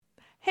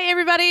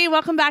everybody.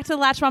 Welcome back to the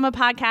Latch Mama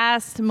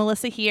podcast.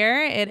 Melissa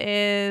here. It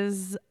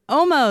is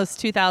almost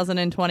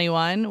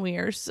 2021. We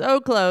are so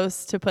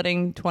close to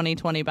putting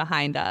 2020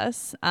 behind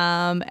us.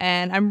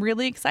 And I'm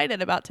really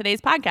excited about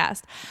today's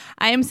podcast.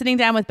 I am sitting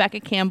down with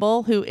Becca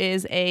Campbell, who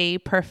is a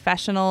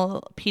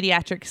professional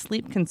pediatric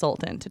sleep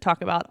consultant, to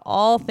talk about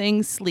all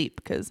things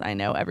sleep, because I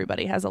know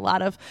everybody has a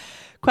lot of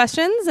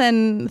questions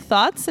and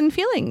thoughts and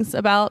feelings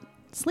about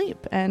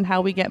sleep and how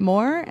we get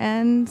more,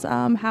 and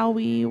how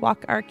we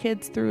walk our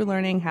kids through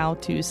learning how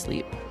to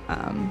sleep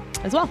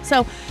as well.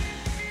 So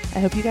I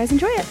hope you guys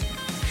enjoy it.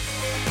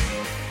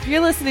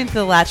 You're listening to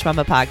the Latch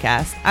Mama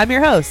podcast. I'm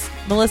your host,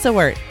 Melissa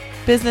Wirt,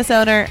 business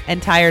owner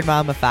and tired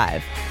mom of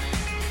 5.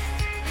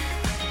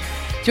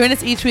 Join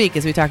us each week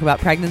as we talk about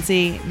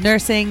pregnancy,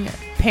 nursing,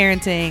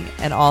 parenting,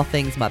 and all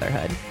things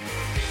motherhood.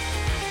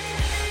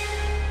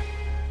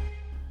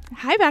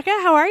 Hi, Becca.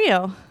 How are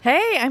you?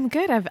 Hey, I'm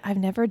good. I've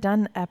never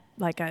done a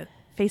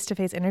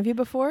face-to-face interview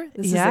before.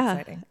 This is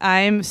exciting.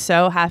 I'm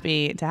so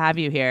happy to have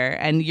you here.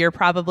 And you're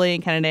probably,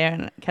 Kennedy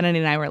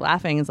and I were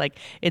laughing. It's like,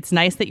 it's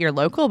nice that you're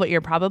local, but you're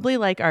probably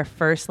like our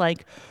first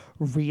like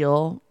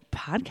real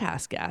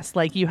podcast guest.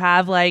 Like you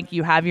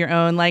have your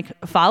own like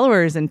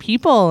followers and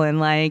people, and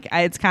like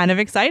it's kind of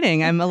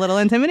exciting. I'm a little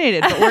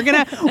intimidated, but we're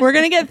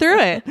gonna get through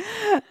it.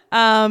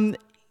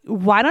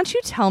 Why don't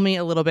you tell me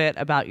a little bit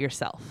about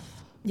yourself?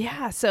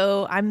 Yeah,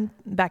 so I'm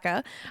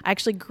Becca. I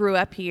actually grew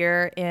up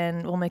here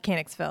in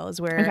Mechanicsville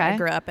is where I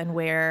grew up and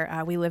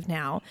where we live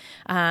now.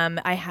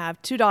 I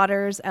have 2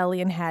 daughters, Ellie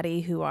and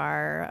Hattie, who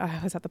are, I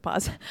always have to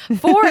pause,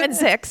 4 and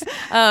 6.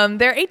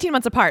 They're 18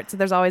 months apart, so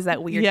there's always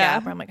that weird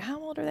gap where I'm like, how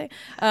old are they?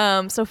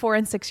 So 4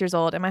 and 6 years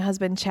old. And my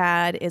husband,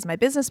 Chad, is my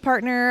business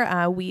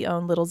partner. We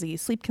own Little Z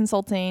Sleep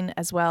Consulting,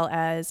 as well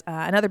as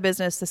another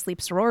business, the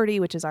Sleep Sorority,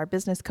 which is our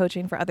business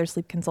coaching for other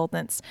sleep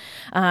consultants.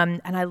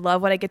 And I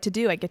love what I get to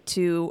do. I get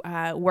to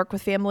work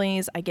with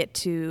families. I get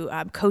to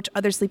coach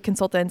other sleep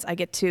consultants. I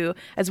get to,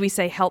 as we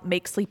say, help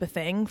make sleep a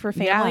thing for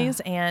families.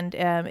 And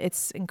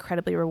it's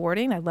incredibly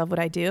rewarding. I love what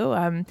I do.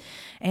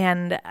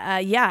 It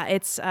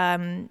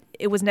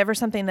was never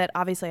something that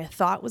obviously I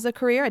thought was a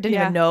career. I didn't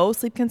even know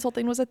sleep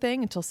consulting was a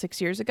thing until 6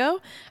 years ago.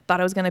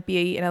 Thought I was going to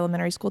be an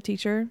elementary school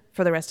teacher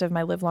for the rest of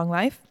my live long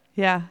life.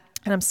 Yeah.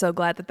 And I'm so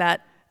glad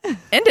that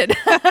ended.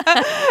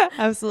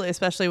 Absolutely.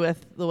 Especially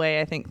with the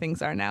way I think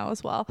things are now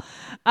as well.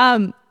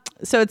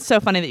 So it's so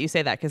funny that you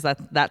say that, because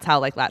that's how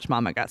like Latch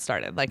Mama got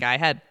started. Like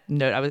I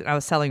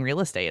was selling real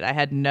estate. I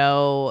had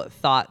no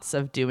thoughts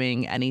of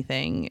doing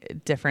anything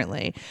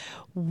differently.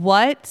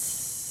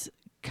 What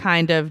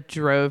kind of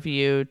drove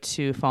you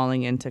to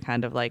falling into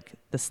kind of like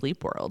the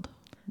sleep world?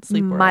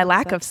 My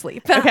lack of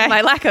sleep. Okay. My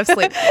lack of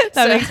sleep.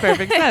 That makes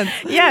perfect sense.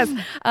 Yes.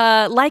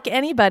 Like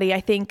anybody, I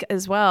think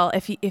as well,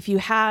 if you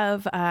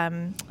have,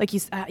 like you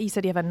said,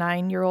 you have a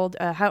 9-year-old,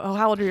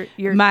 how old are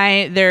your?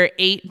 They're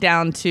 8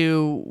 down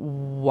to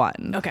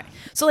 1. Okay.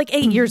 So like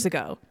 8 years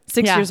ago,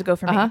 6 years ago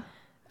for me.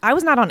 I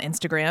was not on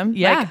Instagram.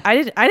 Yeah.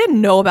 Like, I didn't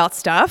know about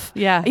stuff.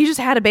 Yeah. You just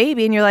had a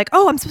baby and you're like,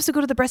 oh, I'm supposed to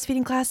go to the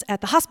breastfeeding class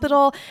at the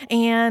hospital.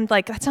 And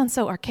like, that sounds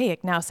so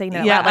archaic now saying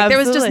that. Yeah, like there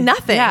was just absolutely.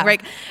 nothing. Yeah.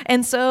 Right.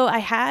 And so I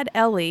had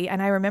Ellie,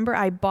 and I remember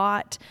I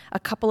bought a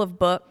couple of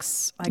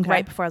books like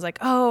right before. I was like,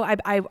 oh,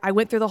 I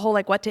went through the whole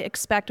like what to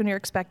expect when you're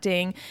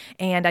expecting.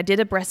 And I did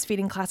a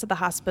breastfeeding class at the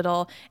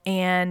hospital,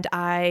 and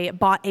I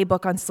bought a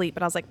book on sleep,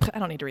 but I was like, I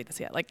don't need to read this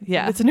yet. Like,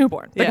 it's a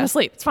newborn. They're going to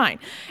sleep. It's fine.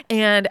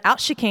 And out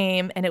she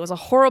came, and it was a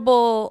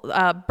horrible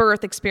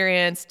birth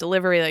experience,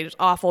 delivery, like just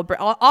awful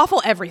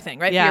everything,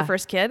 right? For your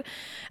first kid.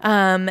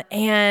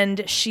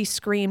 And she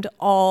screamed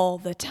all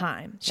the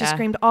time. She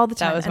screamed all the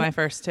time. That was my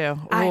first too.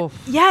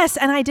 Yes.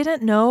 And I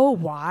didn't know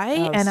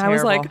why. And I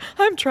was like,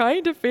 I'm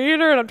trying to feed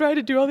her and I'm trying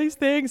to do all these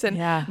things. And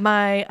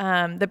my,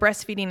 the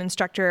breastfeeding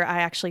instructor, I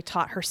actually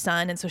taught her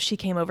son. And so she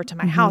came over to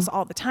my house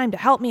all the time to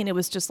help me. And it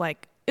was just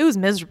like, it was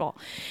miserable.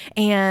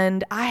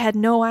 And I had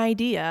no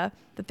idea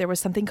that there was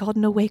something called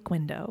an awake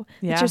window,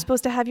 that you're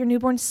supposed to have your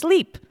newborn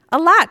sleep a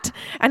lot.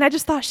 And I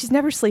just thought, she's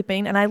never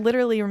sleeping. And I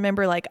literally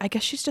remember like, I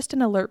guess she's just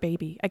an alert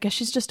baby. I guess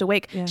she's just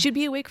awake. Yeah. She'd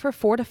be awake for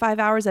 4 to 5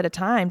 hours at a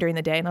time during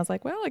the day. And I was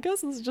like, well, I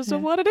guess this is just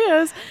what it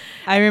is.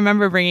 I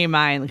remember bringing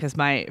mine because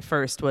my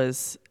first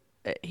was,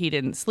 he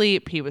didn't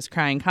sleep. He was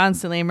crying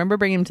constantly. I remember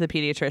bringing him to the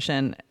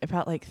pediatrician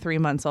about like 3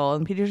 months old.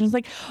 And the pediatrician's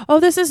like, oh,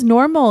 this is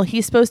normal.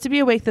 He's supposed to be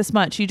awake this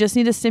much. You just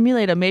need to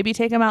stimulate him. Maybe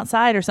take him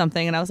outside or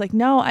something. And I was like,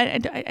 no,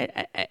 I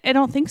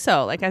don't think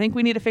so. Like, I think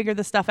we need to figure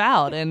this stuff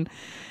out. And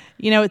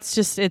you know, it's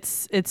just,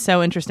 it's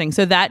so interesting.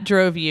 So that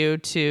drove you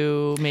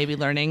to maybe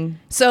learning.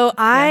 So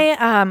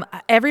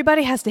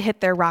everybody has to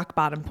hit their rock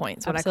bottom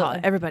points, what Absolutely. I call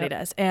it. Everybody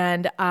does.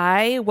 And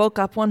I woke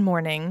up one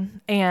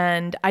morning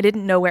and I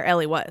didn't know where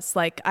Ellie was.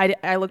 Like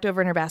I looked over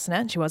in her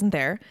bassinet and she wasn't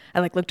there. I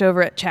looked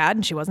over at Chad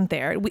and she wasn't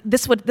there.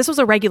 This was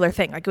a regular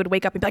thing. I would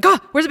wake up and be like, oh,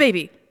 where's the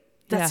baby?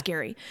 that's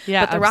scary.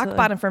 Yeah, but the rock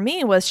bottom for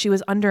me was she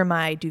was under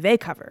my duvet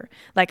cover.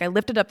 Like I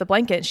lifted up the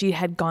blanket and she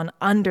had gone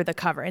under the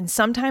cover. And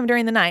sometime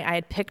during the night, I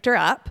had picked her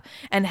up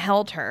and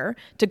held her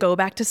to go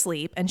back to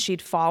sleep, and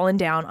she'd fallen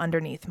down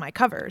underneath my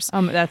covers.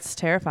 That's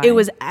terrifying. It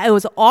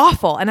was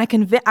awful. And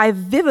I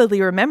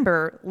vividly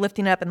remember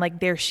lifting up and like,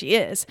 there she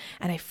is.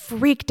 And I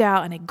freaked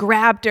out and I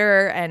grabbed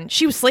her, and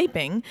she was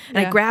sleeping, and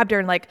I grabbed her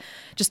and like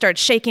just started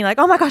shaking like,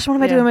 oh my gosh, what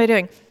am I doing? What am I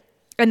doing?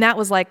 And that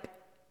was like,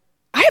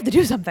 I have to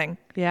do something.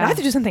 Yeah. I have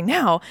to do something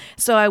now.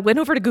 So I went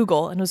over to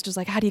Google and was just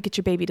like, how do you get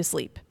your baby to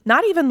sleep?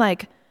 Not even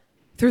like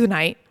through the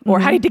night, or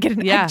how do you get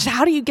it?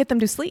 How do you get them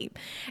to sleep?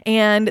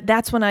 And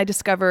that's when I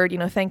discovered,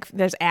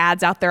 there's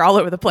ads out there all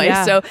over the place.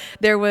 Yeah. So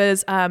there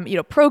was,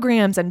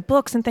 programs and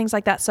books and things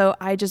like that. So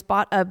I just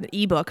bought an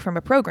ebook from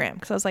a program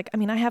because I was like,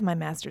 I have my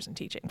master's in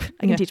teaching.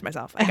 I can teach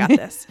myself. I got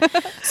this.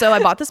 So I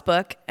bought this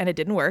book and it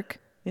didn't work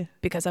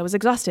because I was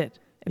exhausted.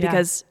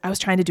 Because I was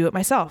trying to do it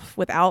myself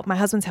without my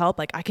husband's help.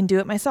 Like, I can do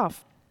it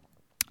myself.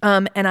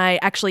 And I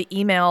actually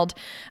emailed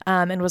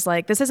and was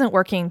like, this isn't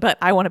working, but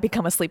I want to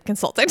become a sleep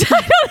consultant.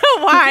 I don't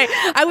know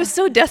why. I was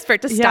so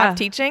desperate to stop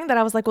teaching that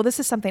I was like, well, this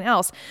is something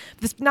else.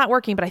 This is not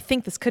working, but I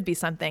think this could be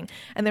something.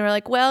 And they were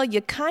like, well,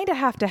 you kind of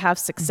have to have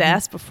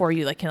success before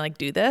you can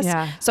do this.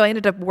 Yeah. So I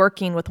ended up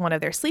working with one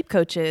of their sleep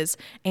coaches,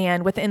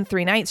 and within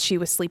 3 nights, she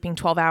was sleeping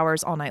 12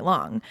 hours all night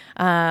long.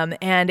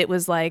 And it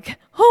was like,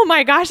 oh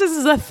my gosh, this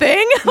is a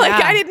thing. Like,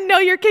 I didn't know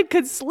your kid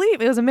could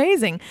sleep. It was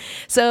amazing.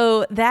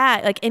 So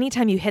that, like,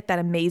 anytime you hit that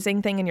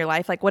amazing thing in your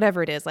life, like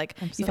whatever it is, like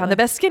you found the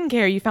best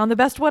skincare, you found the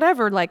best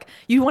whatever, like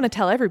you want to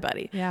tell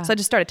everybody. Yeah. So I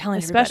just started telling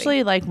especially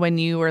everybody. Like when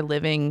you were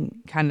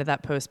living kind of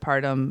that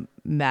postpartum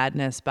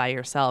madness by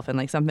yourself, and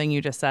like something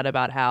you just said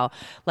about how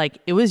like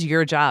it was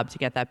your job to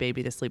get that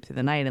baby to sleep through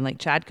the night, and like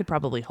Chad could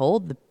probably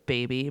hold the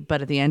baby,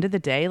 but at the end of the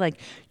day, like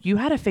you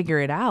had to figure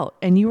it out,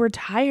 and you were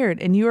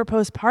tired and you were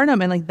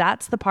postpartum, and like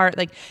that's the part,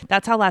 like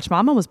that's how Latch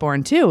Mama was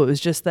born too. It was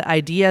just the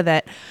idea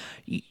that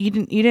you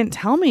didn't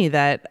tell me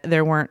that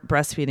there weren't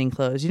breastfeeding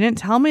clothes. You didn't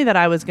tell me that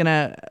I was going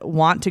to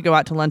want to go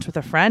out to lunch with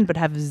a friend, but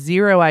have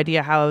zero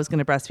idea how I was going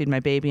to breastfeed my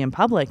baby in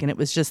public. And it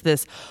was just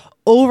this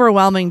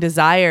overwhelming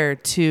desire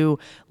to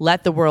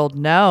let the world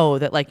know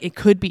that like it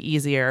could be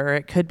easier or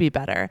it could be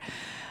better.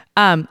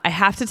 I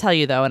have to tell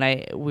you though,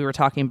 and we were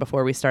talking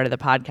before we started the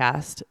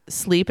podcast,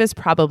 sleep is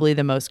probably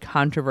the most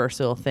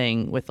controversial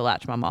thing with the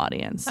Latch Mama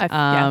audience.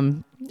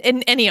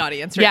 In any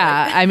audience, really.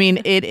 Yeah. I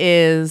mean,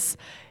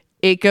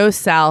 it goes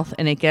south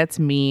and it gets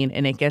mean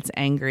and it gets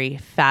angry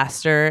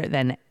faster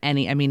than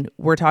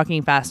we're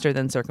talking faster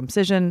than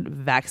circumcision,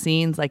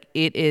 vaccines. Like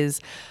it is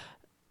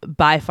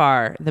by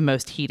far the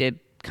most heated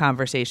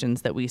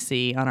conversations that we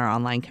see on our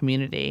online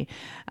community.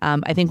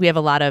 I think we have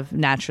a lot of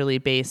naturally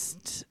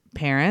based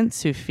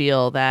parents who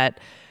feel that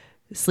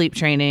sleep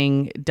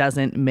training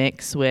doesn't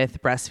mix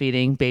with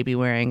breastfeeding, baby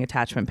wearing,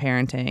 attachment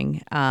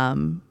parenting.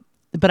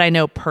 But I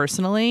know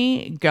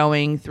personally,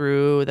 going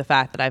through the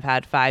fact that I've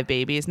had 5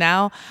 babies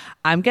now,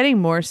 I'm getting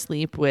more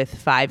sleep with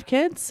 5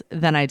 kids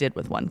than I did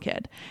with 1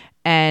 kid.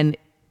 And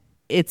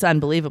it's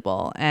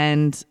unbelievable.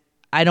 And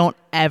I don't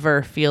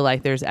ever feel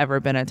like there's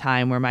ever been a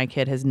time where my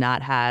kid has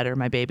not had, or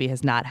my baby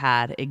has not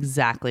had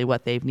exactly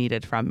what they've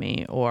needed from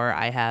me, or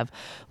I have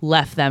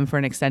left them for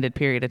an extended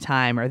period of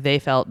time, or they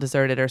felt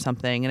deserted or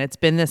something. And it's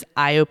been this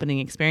eye-opening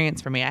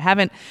experience for me. I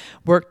haven't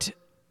worked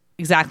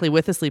exactly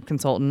with a sleep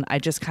consultant. I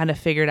just kind of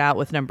figured out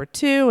with number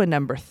 2 and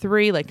number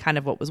 3, like kind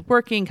of what was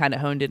working, kind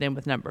of honed it in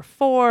with number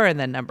 4, and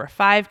then number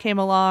 5 came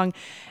along,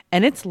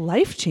 and it's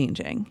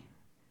life-changing.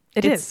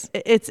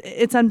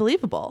 It's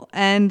unbelievable.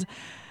 And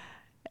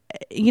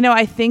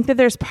I think that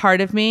there's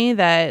part of me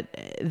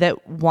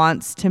that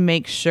wants to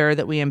make sure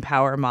that we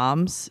empower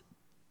moms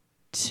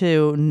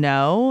to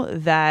know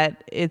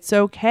that it's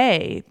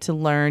okay to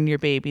learn your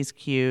baby's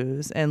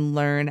cues and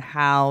learn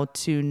how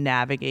to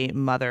navigate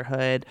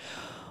motherhood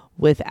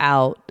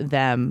without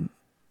them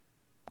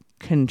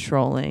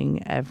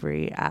controlling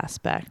every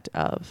aspect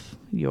of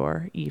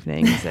your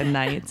evenings and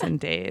nights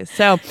and days.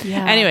 So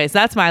anyways,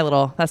 that's my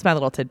little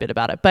tidbit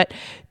about it. But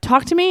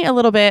talk to me a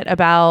little bit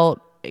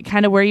about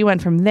kind of where you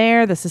went from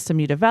there, the system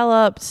you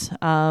developed,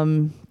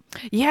 how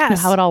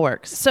it all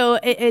works. So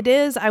it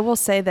is, I will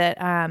say that,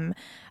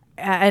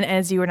 and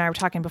as you and I were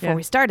talking before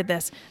we started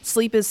this,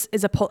 sleep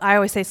I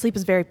always say sleep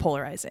is very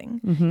polarizing.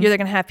 Mm-hmm. You're either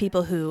going to have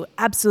people who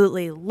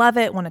absolutely love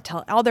it, want to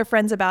tell all their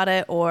friends about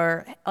it,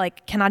 or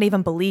like cannot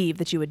even believe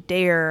that you would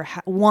dare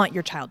want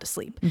your child to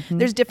sleep. Mm-hmm.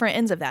 There's different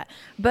ends of that.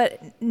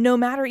 But no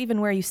matter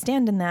even where you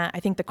stand in that, I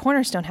think the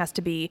cornerstone has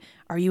to be,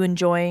 are you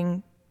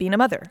enjoying being a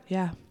mother?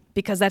 Yeah.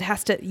 Because that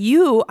has to,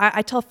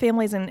 I tell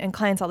families and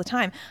clients all the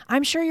time,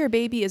 I'm sure your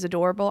baby is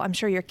adorable. I'm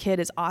sure your kid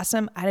is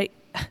awesome. I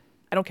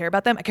don't care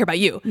about them. I care about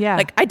you. Yeah.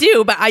 Like I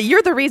do, but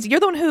you're the reason, you're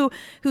the one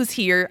who's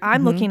here.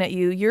 I'm looking at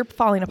you, you're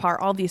falling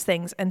apart, all these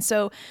things. And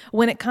so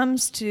when it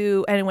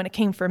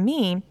came for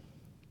me,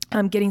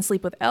 getting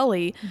sleep with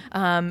Ellie,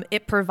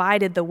 it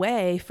provided the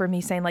way for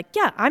me saying like,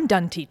 yeah, I'm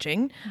done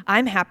teaching.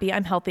 I'm happy.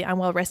 I'm healthy. I'm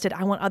well rested.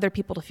 I want other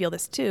people to feel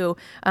this too.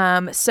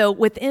 So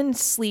within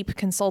sleep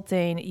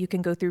consulting, you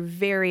can go through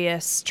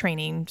various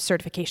training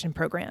certification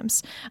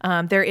programs.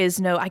 There is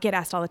no, I get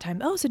asked all the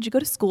time, oh, so did you go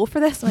to school for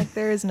this? I'm like,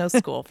 there is no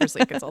school for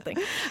sleep consulting.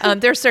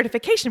 There are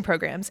certification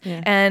programs.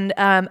 Yeah. And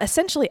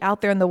essentially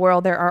out there in the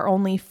world, there are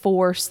only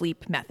 4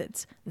 sleep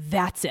methods.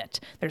 That's it.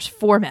 There's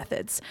 4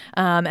 methods.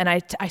 And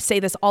I say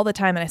this all the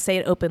time, and I say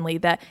it openly,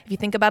 that if you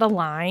think about a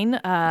line,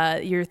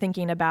 you're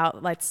thinking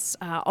about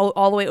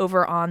all the way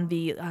over on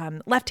the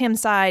left-hand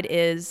side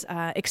is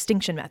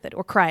extinction method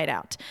or cry it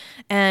out.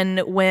 And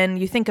when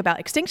you think about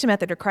extinction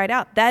method or cry it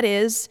out, that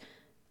is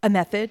a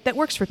method that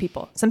works for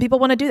people. Some people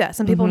want to do that.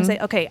 Some people want to say,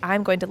 okay,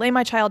 I'm going to lay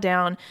my child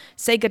down,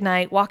 say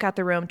goodnight, walk out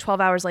the room. 12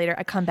 hours later,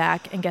 I come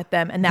back and get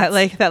them. And that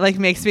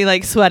makes me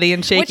like sweaty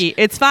and shaky.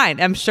 It's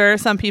fine. I'm sure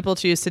some people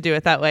choose to do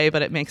it that way,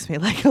 but it makes me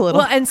like a little.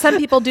 Well, and some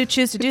people do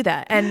choose to do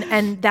that.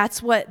 And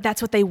that's what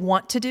they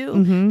want to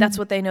do. That's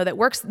what they know that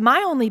works. My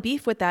only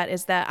beef with that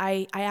is that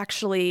I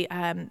actually,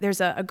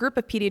 there's a group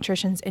of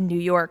pediatricians in New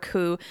York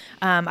who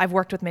I've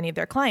worked with many of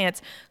their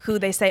clients who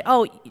they say,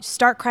 oh,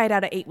 start cry it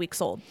out at 8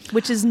 weeks old,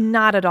 which is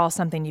not at all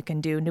something you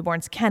can do.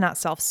 Newborns cannot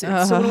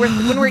self-soothe. So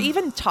when we're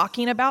even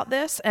talking about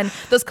this, and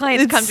those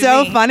clients come to me.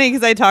 It's so funny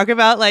because I talk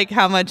about like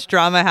how much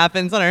drama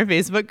happens on our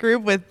Facebook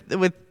group with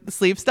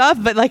sleep stuff,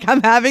 but like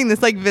I'm having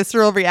this like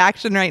visceral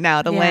reaction right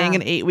now to laying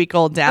an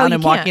 8-week-old down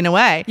and walking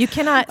away. You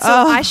cannot. So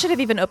I should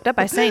have even opened up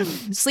by saying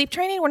sleep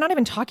training, we're not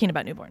even talking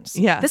about newborns.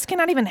 Yeah. This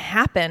cannot even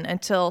happen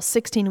until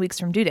 16 weeks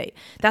from due date.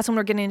 That's when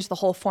we're getting into the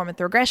whole 4-month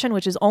regression,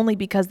 which is only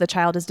because the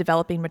child is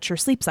developing mature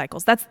sleep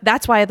cycles.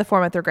 That's why the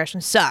 4-month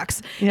regression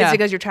sucks. Yeah. It's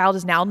because your child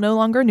is now no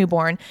longer a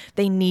newborn.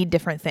 They need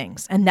different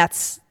things. And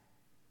that's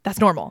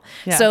normal.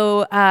 Yeah.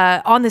 So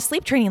on the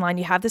sleep training line,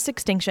 you have this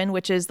extinction,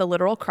 which is the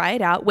literal cry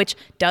it out, which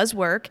does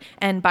work.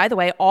 And by the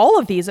way, all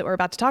of these that we're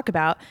about to talk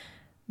about,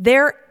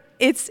 it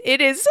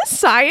is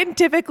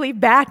scientifically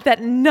backed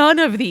that none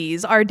of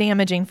these are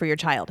damaging for your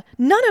child.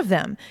 None of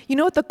them. You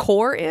know what the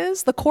core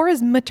is? The core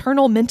is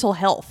maternal mental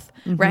health.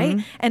 Right?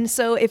 And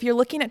so if you're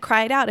looking at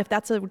cry it out, if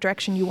that's a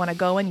direction you want to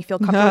go and you feel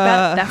comfortable with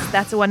that,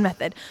 that's one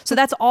method. So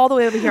that's all the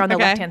way over here on the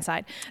left-hand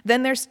side.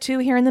 Then there's 2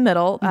 here in the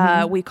middle.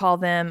 We call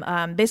them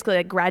basically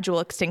like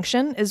gradual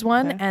extinction is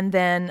one. Okay. And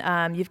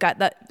then you've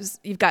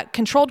got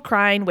controlled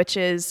crying, which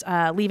is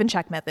leave and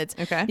check methods.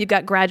 Okay. You've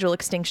got gradual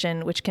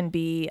extinction, which can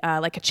be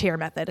like a chair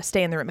method, a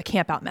stay in the room, a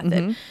camp out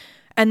method.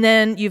 And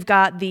then you've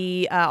got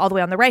the all the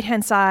way on the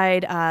right-hand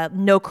side,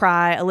 no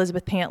cry,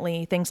 Elizabeth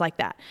Pantley, things like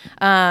that.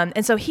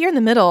 And so here in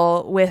the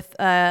middle with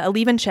a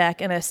leave and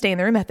check and a stay in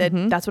the room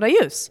method, that's what I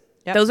use.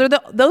 Yep.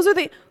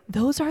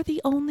 Those are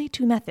the only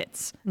 2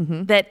 methods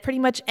that pretty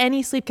much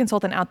any sleep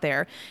consultant out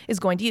there is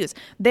going to use.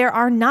 There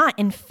are not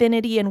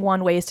infinity and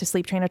 1 ways to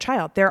sleep train a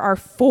child. There are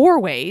 4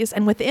 ways,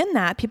 and within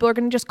that, people are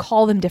going to just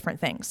call them different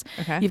things.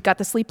 Okay. You've got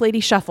the sleep lady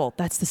shuffle.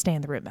 That's the stay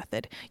in the room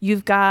method.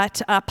 You've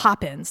got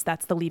pop-ins.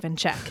 That's the leave and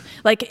check.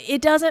 Like,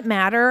 it doesn't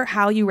matter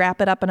how you wrap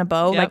it up in a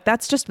bow. Yep. Like,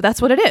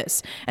 that's what it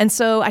is. And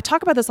so I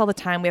talk about this all the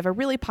time. We have a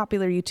really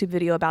popular YouTube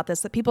video about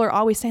this that people are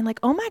always saying like,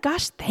 oh my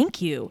gosh,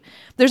 thank you.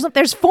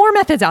 There's 4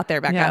 methods out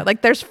there, Becca. Yeah.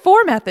 Like, there's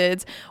 4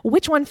 methods.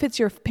 Which one fits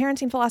your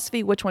parenting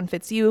philosophy? Which one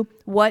fits you?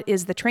 What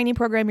is the training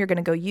program you're going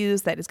to go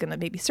use that is going to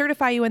maybe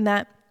certify you in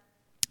that?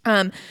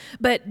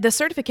 But the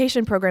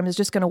certification program is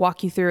just going to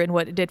walk you through, and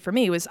what it did for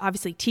me was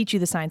obviously teach you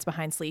the science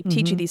behind sleep,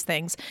 teach you these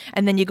things,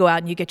 and then you go out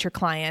and you get your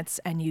clients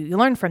and you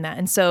learn from that.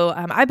 And so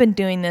I've been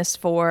doing this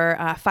for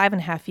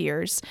 5.5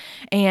 years,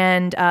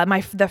 and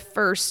the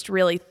first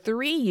really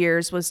 3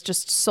 years was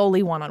just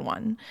solely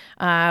one-on-one.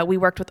 We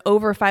worked with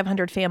over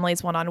 500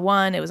 families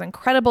one-on-one. It was an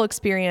incredible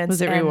experience. Was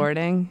it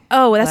rewarding?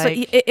 Oh, that's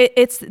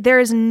like, there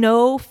is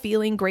no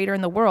feeling greater in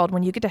the world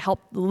when you get to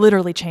help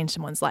literally change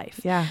someone's life.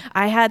 Yeah.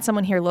 I had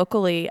someone here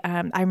locally.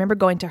 I remember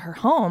going to her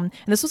home, and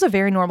this was a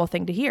very normal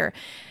thing to hear.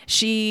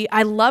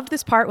 I loved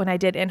this part when I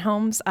did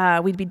in-homes.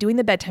 We'd be doing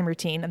the bedtime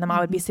routine, and the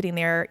mom would be sitting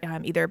there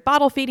either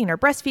bottle feeding or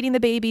breastfeeding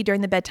the baby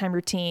during the bedtime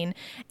routine.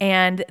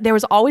 And there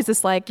was always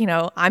this like,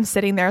 I'm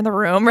sitting there in the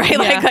room, right?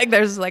 Yeah. Like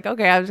there's like,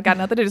 okay, I've got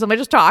nothing to do, so I'm gonna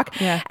just talk.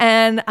 Yeah.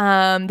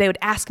 And they would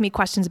ask me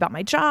questions about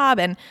my job,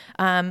 and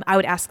I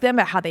would ask them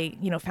about how they,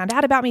 found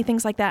out about me,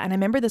 things like that. And I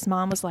remember this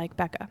mom was like,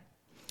 Becca,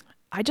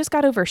 I just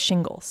got over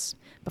shingles.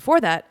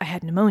 Before that, I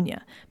had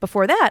pneumonia.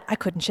 Before that, I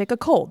couldn't shake a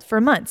cold for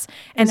months.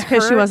 And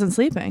because she wasn't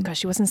sleeping. Because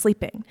she wasn't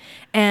sleeping.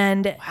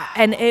 And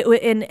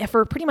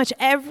for pretty much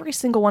every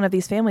single one of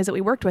these families that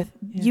we worked with,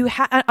 you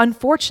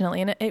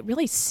unfortunately, and it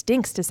really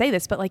stinks to say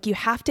this, but like you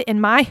have to,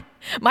 in my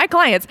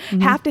clients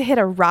have to hit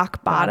a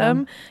rock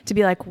bottom to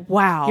be like,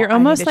 wow. You're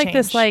almost like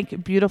this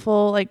like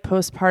beautiful like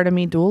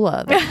postpartum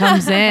doula that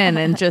comes in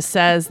and just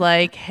says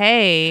like,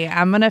 hey,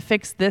 I'm going to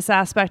fix this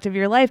aspect of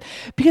your life.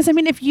 Because I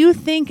mean, if you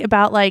think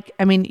about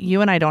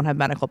you and I don't have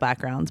medical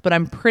backgrounds, but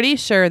I'm pretty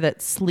sure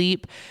that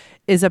sleep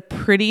is a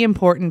pretty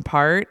important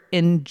part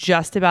in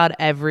just about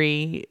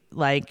every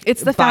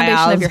it's the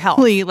foundation of your health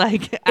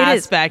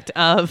aspect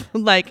of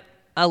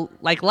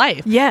like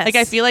life. Yes. Like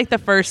I feel like the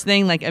first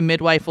thing like a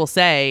midwife will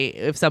say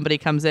if somebody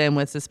comes in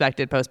with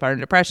suspected postpartum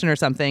depression or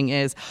something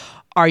is,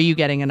 are you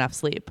getting enough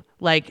sleep?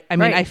 Like, I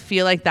mean, I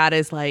feel like that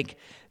is like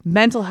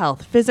mental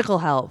health, physical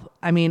health.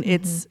 I mean,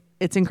 it's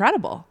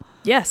incredible.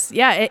 Yes.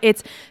 Yeah.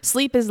 It's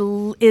sleep is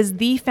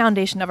the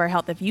foundation of our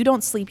health. If you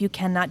don't sleep, you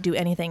cannot do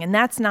anything. And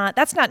that's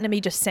not me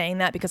just saying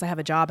that because I have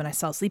a job and I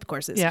sell sleep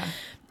courses. Yeah.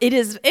 It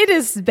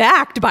is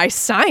backed by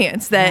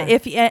science that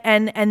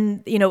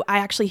and you know, I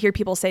actually hear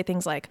people say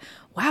things like,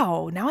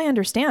 wow, now I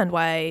understand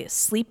why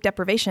sleep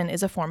deprivation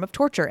is a form of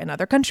torture in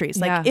other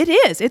countries. Like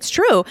it's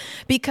true,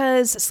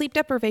 because sleep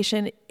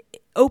deprivation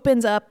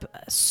opens up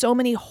so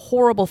many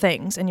horrible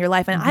things in your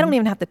life. And I don't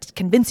even have to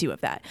convince you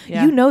of that.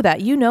 Yeah. You know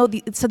that.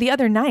 So the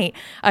other night,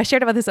 I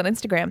shared about this on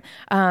Instagram.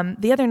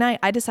 The other night,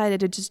 I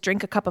decided to just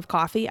drink a cup of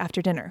coffee after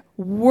dinner.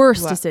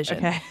 Worst decision.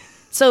 Okay.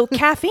 So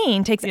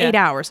caffeine takes 8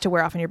 hours to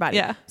wear off in your body.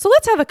 Yeah. So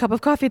let's have a cup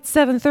of coffee at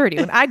 7:30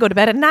 when I go to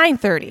bed at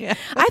 9:30. Yeah.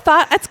 I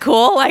thought that's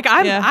cool. Like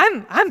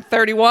I'm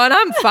 31.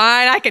 I'm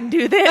fine. I can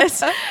do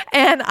this.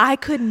 And I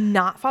could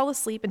not fall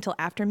asleep until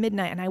after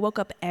midnight. And I woke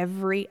up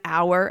every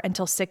hour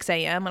until 6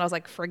 a.m. And I was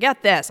like,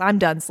 forget this. I'm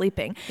done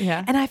sleeping.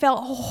 Yeah. And I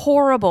felt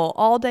horrible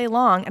all day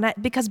long. And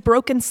because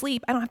broken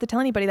sleep, I don't have to tell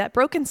anybody that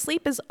broken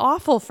sleep is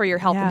awful for your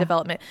health and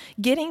development.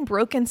 Getting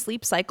broken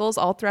sleep cycles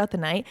all throughout the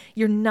night,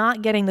 you're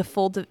not getting the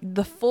full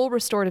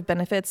restorative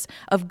benefits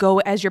of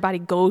as your body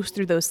goes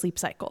through those sleep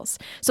cycles.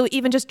 So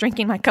even just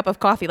drinking my cup of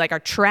coffee, like I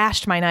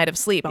trashed my night of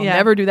sleep. I'll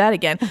never do that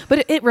again.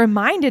 But it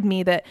reminded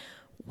me that,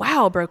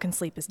 wow, broken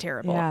sleep is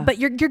terrible. Yeah. But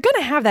you're going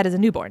to have that as a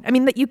newborn. I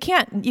mean, that you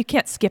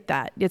can't skip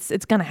that.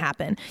 It's going to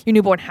happen. Your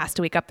newborn has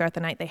to wake up throughout the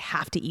night. They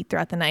have to eat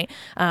throughout the night.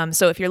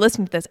 So if you're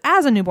listening to this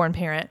as a newborn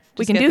parent,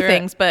 we can do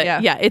things. But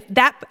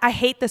I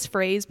hate this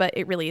phrase, but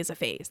it really is a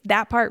phase.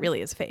 That part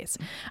really is a phase.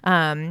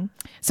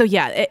 So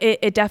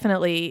it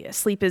definitely,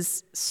 sleep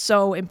is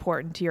so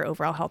important to your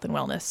overall health and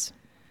wellness.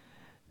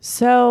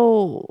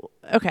 So,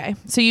 okay.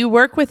 So you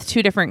work with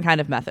two different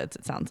kind of methods,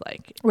 it sounds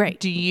like. Right.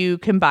 Do you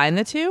combine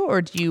the two,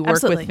 or do you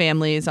work with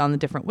families on the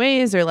different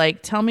ways? Or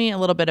like, tell me a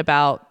little bit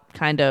about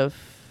kind of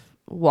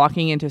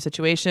walking into a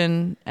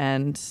situation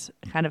and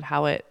kind of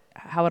how it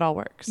all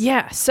works.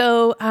 Yeah.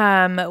 So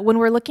when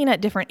we're looking at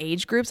different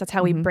age groups, that's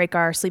how we break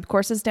our sleep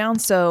courses down.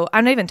 So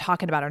I'm not even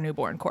talking about our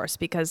newborn course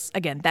because,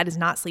 again, that is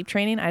not sleep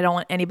training. I don't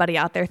want anybody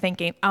out there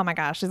thinking, oh my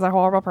gosh, she's a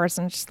horrible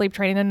person. She's sleep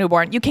training a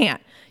newborn. You can't.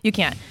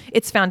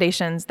 It's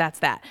foundations. That's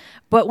that.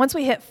 But once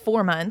we hit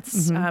 4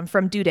 months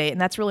from due date,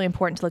 and that's really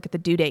important to look at the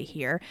due date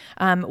here.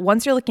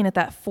 Once you're looking at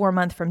that 4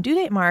 month from due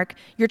date mark,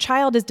 your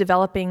child is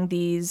developing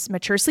these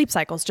mature sleep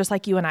cycles, just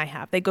like you and I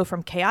have. They go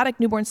from chaotic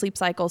newborn sleep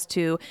cycles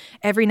to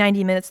every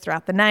 90 minutes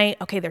throughout the night.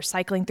 Okay, they're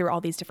cycling through all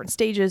these different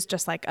stages,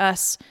 just like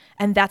us.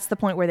 And that's the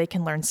point where they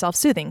can learn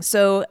self-soothing.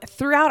 So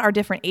throughout our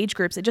different age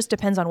groups, it just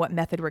depends on what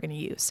method we're going to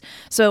use.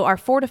 So our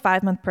 4 to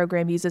 5 month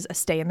program uses a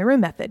stay in the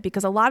room method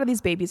because a lot of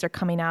these babies are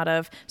coming out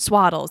of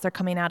swaddles. They're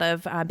coming out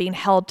of being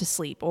held to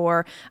sleep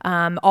or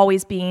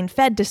always being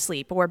fed to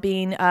sleep or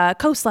being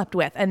co-slept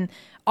with. And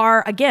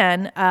our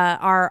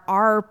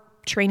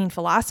training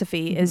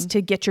philosophy is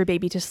to get your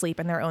baby to sleep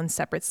in their own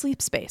separate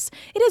sleep space.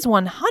 It is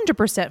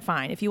 100%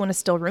 fine if you want to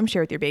still room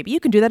share with your baby. You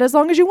can do that as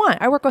long as you want.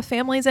 I work with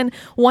families in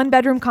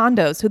 1-bedroom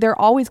condos who they're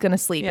always going to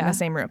sleep in the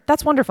same room.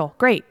 That's wonderful.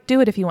 Great. Do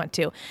it if you want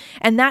to.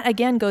 And that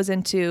again goes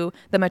into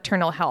the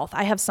maternal health.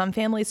 I have some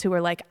families who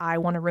are like, I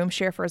want to room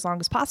share for as long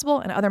as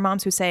possible. And other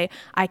moms who say,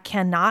 I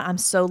cannot. I'm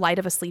so light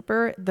of a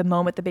sleeper. The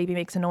moment the baby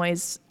makes a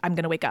noise, I'm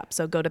going to wake up.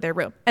 So go to their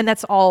room. And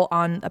that's all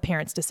on a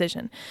parent's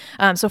decision.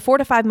 So 4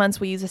 to 5 months,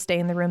 we use a stay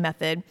in the room method.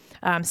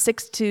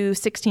 6 to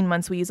 16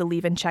 months, we use a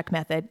leave and check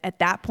method. At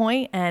that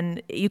point,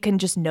 and you can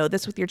just know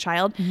this with your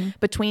child,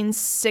 between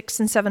 6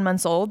 and 7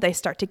 months old, they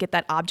start to get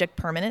that object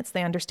permanence.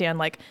 They understand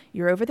like,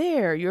 you're over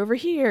there, you're over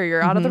here,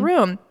 you're out of the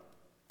room.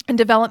 And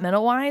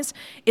developmental wise,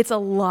 it's a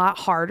lot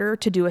harder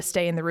to do a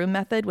stay in the room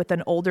method with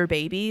an older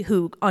baby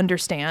who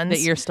understands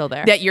that you're still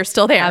there.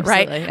 Absolutely.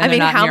 Right? And I mean,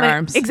 how many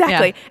arms.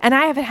 Exactly. Yeah. And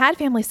I have had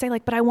families say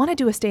like, but I want to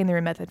do a stay in the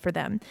room method for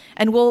them.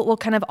 And we'll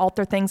kind of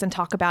alter things and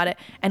talk about it.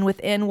 And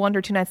within 1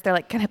 or 2 nights, they're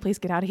like, can I please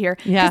get out of here?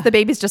 Because the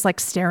baby's just like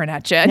staring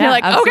at you. And you're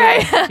like, absolutely.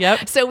 Okay.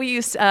 Yep. So we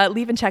use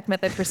leave and check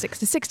method for 6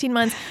 to 16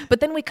 months, but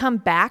then we come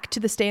back to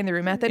the stay in the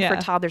room method for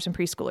toddlers and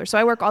preschoolers. So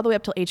I work all the way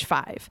up till age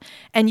 5.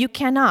 And you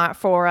cannot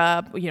for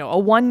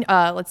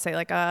let's say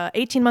like a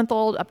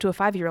 18-month-old up to a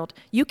 5-year-old,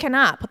 you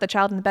cannot put the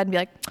child in the bed and be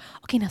like,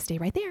 okay, now stay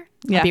right there.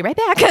 I'll be right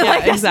back.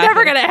 Like that's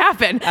never going to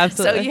happen.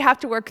 Absolutely. So you have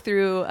to work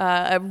through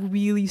a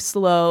really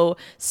slow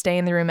stay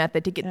in the room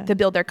method to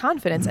build their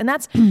confidence. And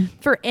that's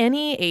for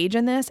any age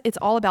in this, it's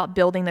all about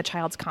building the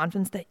child's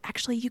confidence that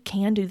actually you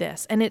can do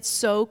this. And it's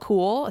so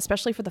cool,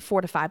 especially for the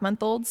 4 to 5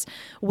 month olds,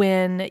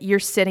 when you're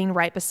sitting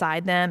right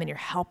beside them and you're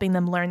helping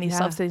them learn these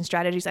self-soothing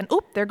strategies. And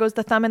there goes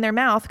the thumb in their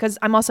mouth, because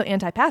I'm also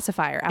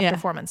anti-pacifier after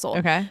 4 months old.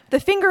 Okay. The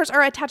fingers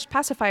are attached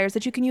pacifiers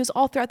that you can use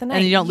all throughout the night.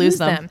 And you don't lose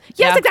them.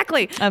 Yes,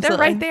 exactly. Absolutely. They're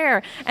right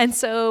there. And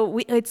so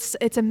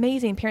it's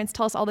amazing. Parents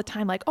tell us all the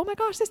time, like, oh my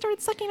gosh, they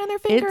started sucking on their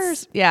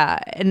fingers.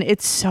 And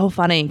it's so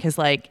funny because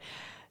like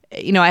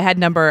I had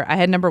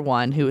number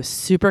one who was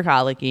super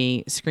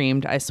colicky,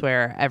 screamed, I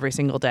swear, every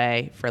single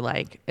day for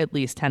like at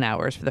least 10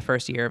 hours for the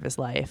first year of his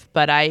life.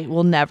 But I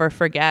will never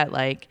forget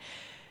like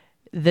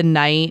the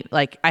night,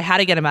 like I had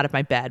to get him out of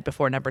my bed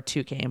before number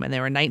two came, and they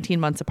were 19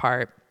 months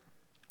apart.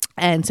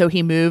 And so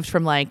he moved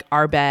from like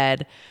our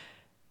bed.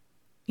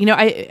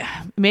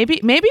 Maybe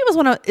it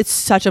was it's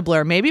such a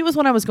blur. Maybe it was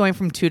when I was going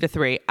from 2 to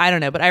 3. I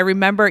don't know, but I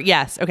remember,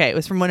 yes. Okay. It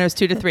was from when I was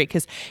 2 to 3,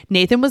 because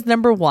Nathan was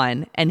number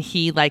one, and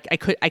he like, I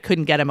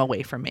couldn't get him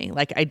away from me.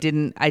 Like I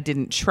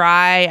didn't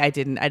try. I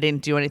didn't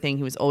do anything.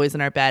 He was always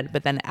in our bed.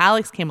 But then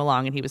Alex came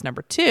along, and he was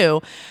number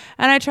 2,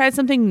 and I tried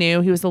something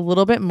new. He was a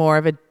little bit more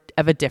of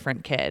a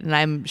different kid. And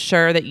I'm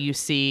sure that you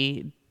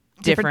see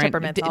different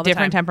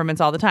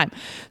temperaments all the time.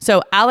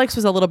 So Alex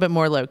was a little bit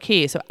more low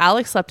key. So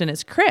Alex slept in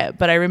his crib,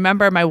 but I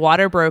remember my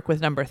water broke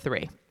with number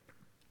 3,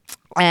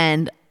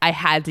 and I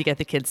had to get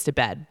the kids to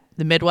bed.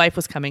 The midwife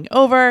was coming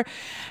over,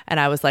 and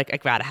I was like, I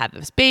gotta have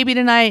this baby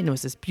tonight. And it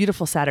was this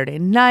beautiful Saturday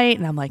night.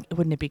 And I'm like,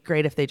 wouldn't it be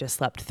great if they just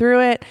slept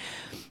through it?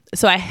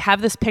 So I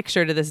have this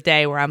picture to this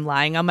day where I'm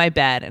lying on my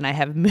bed, and I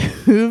have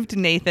moved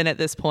Nathan at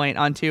this point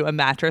onto a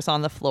mattress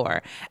on the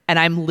floor, and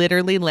I'm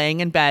literally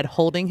laying in bed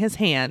holding his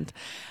hand.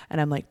 And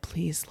I'm like,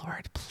 please,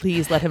 Lord,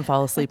 please let him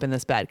fall asleep in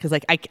this bed. Because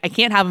like I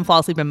can't have him fall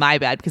asleep in my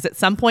bed, because at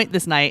some point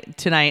tonight,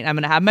 I'm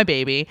going to have my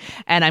baby,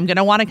 and I'm going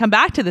to want to come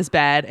back to this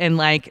bed and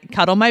like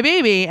cuddle my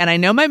baby. And I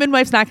know my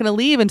midwife's not going to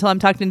leave until I'm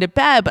tucked into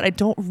bed, but I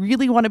don't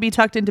really want to be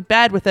tucked into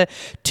bed with a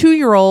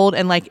 2-year-old.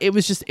 And like, it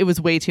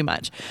was way too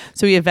much.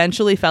 So he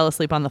eventually fell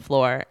asleep on the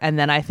floor. And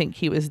then I think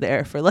he was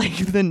there for like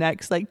the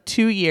next like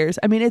 2 years.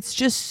 I mean, it's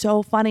just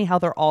so funny how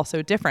they're all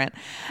so different.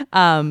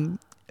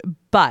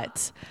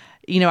 But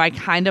I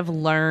kind of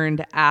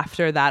learned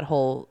after that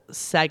whole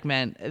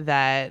segment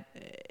that,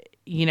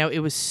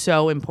 it was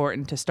so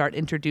important to start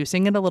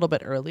introducing it a little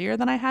bit earlier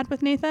than I had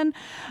with Nathan,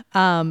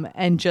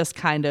 and just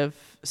kind of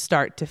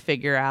start to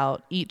figure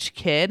out each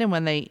kid and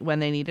when they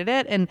needed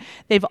it. And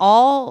they've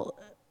all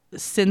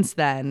since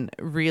then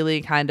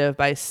really kind of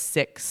by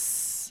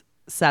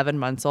 6-7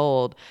 months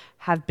old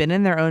have been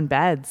in their own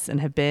beds and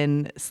have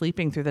been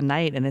sleeping through the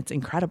night. And it's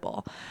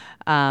incredible.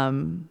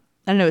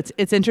 I don't know.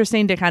 It's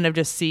interesting to kind of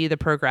just see the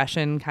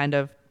progression kind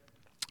of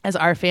as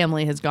our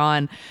family has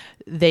gone.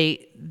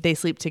 They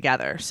sleep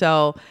together.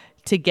 So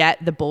to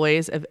get the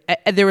boys,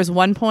 there was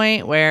one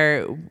point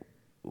where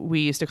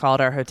we used to call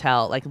it our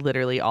hotel. Like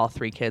literally all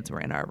 3 kids were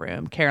in our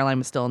room. Caroline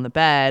was still in the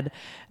bed.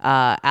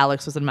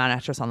 Alex was in a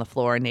mattress on the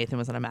floor, and Nathan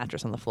was in a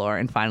mattress on the floor.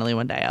 And finally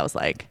one day I was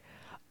like,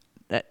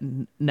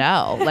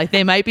 no, like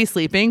they might be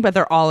sleeping, but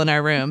they're all in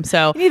our room.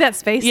 So you need that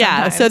space.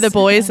 Yeah.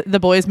 Sometimes. So the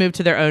boys moved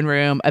to their own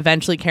room.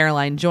 Eventually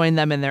Caroline joined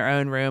them in their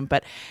own room,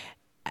 but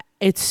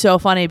it's so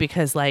funny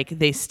because like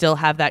they still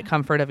have that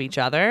comfort of each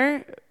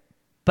other,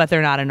 but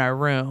they're not in our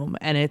room.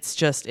 And I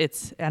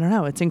don't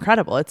know, it's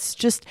incredible. It's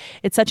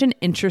such an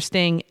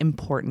interesting,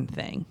 important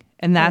thing.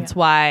 And that's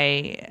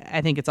why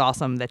I think it's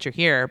awesome that you're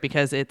here,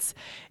 because it's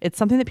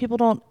something that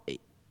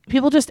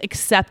people just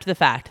accept the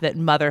fact that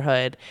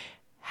motherhood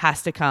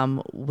has to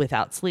come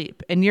without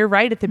sleep. And you're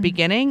right, at the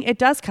beginning, it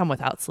does come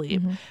without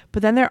sleep.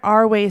 But then there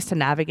are ways to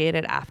navigate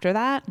it after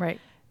that. Right.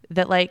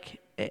 That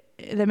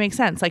that makes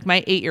sense. Like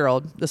my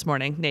 8-year-old this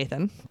morning,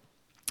 Nathan,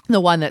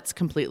 the one that's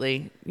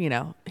completely,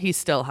 he's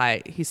still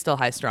high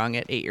strung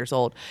at 8 years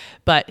old,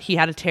 but he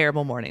had a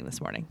terrible morning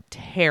this morning.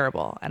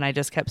 Terrible. And I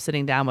just kept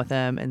sitting down with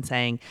him and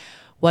saying,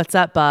 what's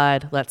up,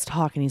 bud? Let's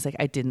talk. And he's like,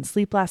 I didn't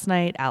sleep last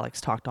night. Alex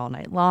talked all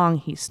night long.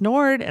 He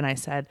snored. And I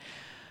said,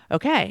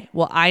 okay,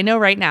 well, I know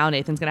right now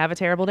Nathan's going to have a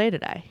terrible day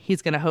today.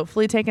 He's going to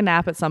hopefully take a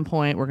nap at some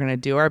point. We're going to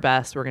do our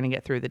best. We're going to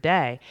get through the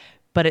day.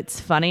 But it's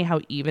funny how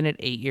even at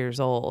 8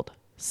 years old,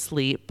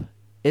 sleep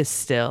is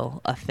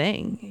still a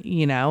thing,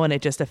 and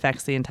it just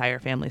affects the entire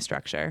family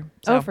structure.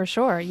 So. Oh, for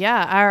sure.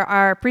 Yeah.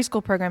 Our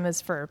preschool program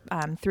is for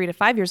 3 to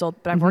 5 years old,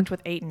 but I've worked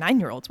with 8 and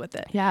 9-year-olds with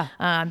it.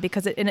 Yeah.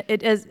 Because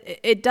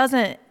it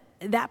doesn't,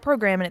 that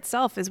program in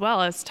itself as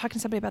well. I was talking to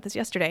somebody about this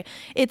yesterday.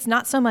 It's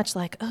not so much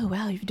like, oh,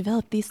 wow, you've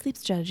developed these sleep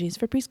strategies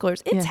for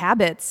preschoolers. It's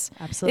habits.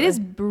 Absolutely. It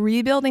is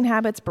rebuilding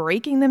habits,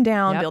 breaking them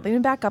down, building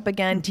them back up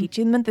again,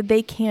 teaching them that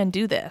they can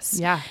do this.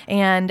 Yeah.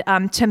 And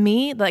to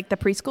me, like the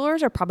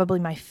preschoolers are probably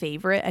my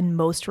favorite and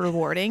most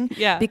rewarding.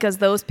 Yeah. Because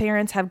those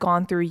parents have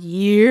gone through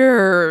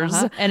years.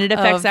 And it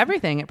affects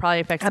everything. It probably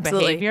affects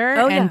behavior.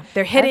 Oh, yeah.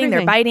 They're hitting,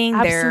 they're biting,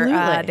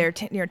 Absolutely.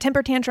 their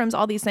temper tantrums,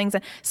 all these things.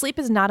 And sleep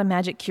is not a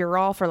magic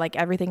cure-all for like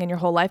everything in your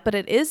whole life, but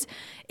it is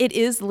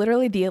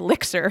literally the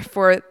elixir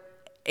for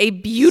a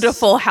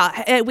beautiful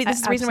this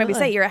is the reason why we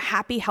say you're a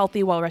happy,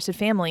 healthy, well-rested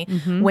family.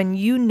 When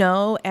you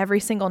know every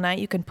single night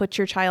you can put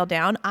your child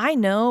down. I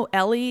know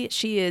Ellie,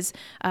 she's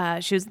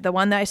the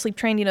one that I sleep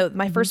trained,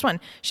 my first one.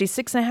 She's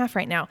 6.5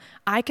 right now.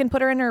 I can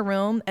put her in her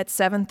room at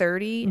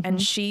 7:30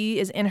 and she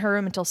is in her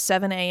room until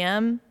 7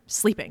 a.m.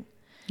 sleeping.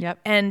 Yep.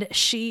 And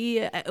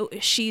she's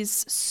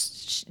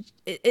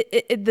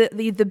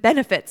the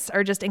benefits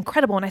are just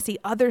incredible. And I see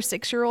other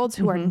 6-year-olds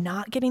who are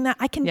not getting that.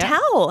 I can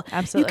tell.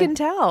 Absolutely. You can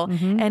tell.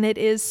 And it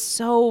is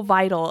so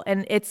vital.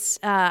 And it's,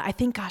 I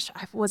think, gosh,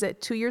 was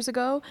it 2 years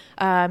ago?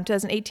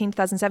 2018,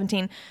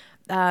 2017.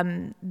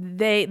 The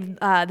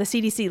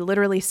CDC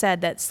literally said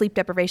that sleep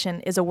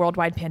deprivation is a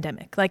worldwide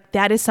pandemic. Like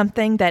that is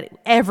something that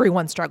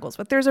everyone struggles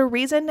with. There's a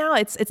reason now.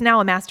 It's now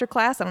a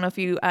masterclass. I don't know if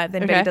you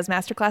anybody does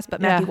masterclass, but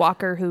Matthew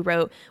Walker, who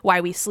wrote Why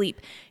We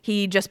Sleep,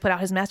 he just put out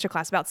his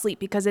masterclass about sleep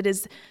because it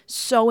is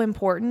so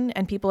important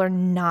and people are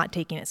not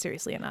taking it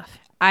seriously enough.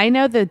 I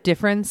know the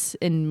difference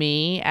in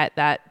me at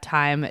that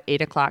time.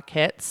 8:00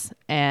 hits,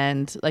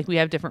 and like we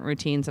have different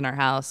routines in our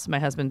house. My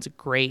husband's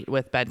great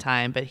with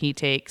bedtime, but he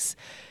takes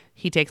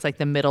like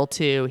the middle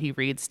two, he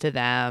reads to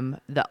them.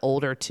 The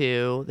older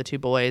two, the two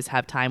boys,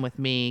 have time with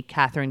me.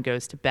 Catherine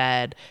goes to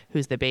bed,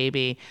 who's the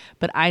baby.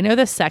 But I know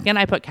the second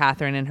I put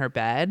Catherine in her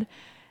bed,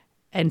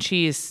 and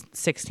she's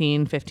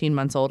 16, 15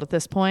 months old at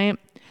this point,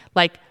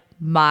 like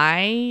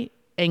my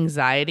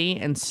anxiety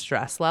and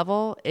stress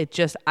level,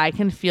 I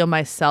can feel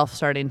myself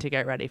starting to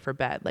get ready for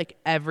bed. Like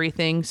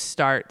everything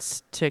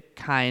starts to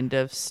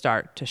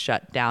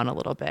shut down a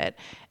little bit.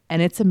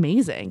 And it's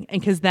amazing.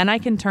 And because then I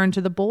can turn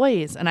to the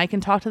boys and I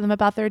can talk to them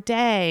about their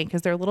day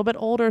because they're a little bit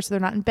older, so they're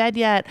not in bed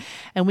yet.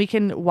 And we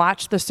can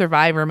watch the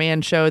Survivor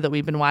Man show that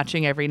we've been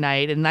watching every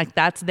night. And like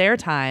that's their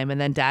time.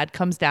 And then dad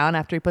comes down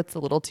after he puts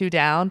the little two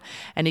down,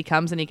 and he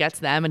comes and he gets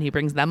them and he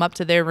brings them up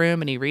to their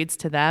room and he reads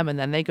to them, and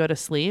then they go to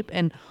sleep.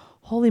 And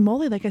holy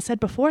moly, like I said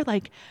before,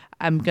 like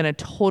I'm going to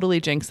totally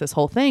jinx this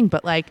whole thing,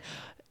 but like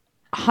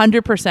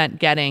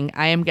 100%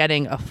 I am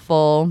getting a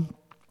full...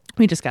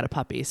 We just got a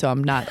puppy, so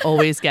I'm not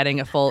always getting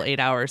a full 8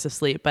 hours of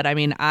sleep. But I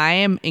mean, I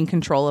am in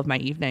control of my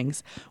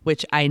evenings,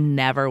 which I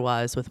never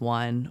was with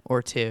 1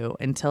 or 2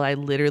 until I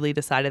literally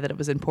decided that it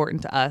was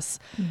important to us,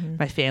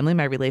 my family,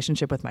 my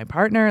relationship with my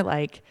partner,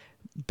 like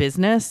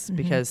business,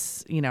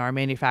 because, our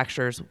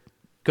manufacturers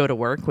go to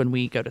work when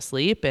we go to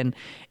sleep. And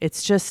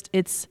it's just,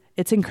 it's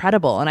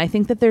incredible. And I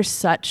think that there's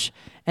such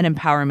an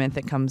empowerment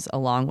that comes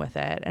along with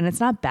it. And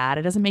it's not bad.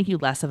 It doesn't make you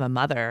less of a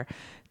mother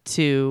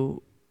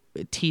to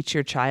teach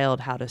your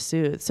child how to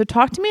soothe. So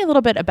talk to me a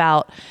little bit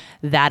about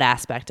that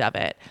aspect of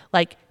it.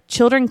 Like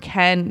children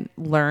can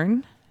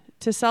learn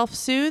to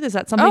self-soothe. Is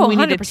that something we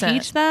need to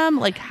teach them?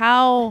 Like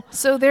how?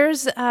 So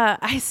there's,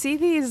 I see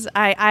these,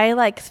 I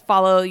like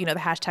follow, the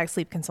hashtag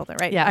sleep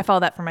consultant, right? Yeah. I follow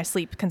that for my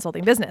sleep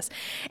consulting business.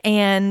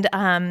 And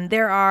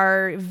there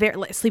are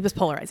sleep is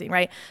polarizing,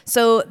 right?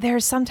 So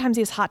there's sometimes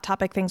these hot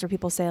topic things where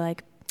people say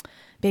like,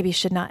 babies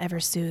should not ever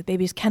soothe.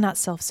 Babies cannot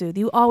self-soothe.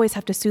 You always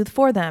have to soothe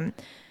for them.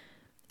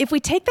 If we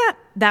take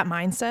that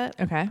mindset,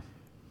 okay,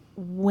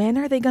 when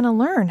are they going to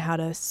learn how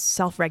to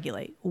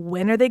self-regulate?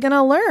 When are they going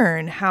to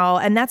learn how?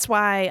 And that's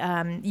why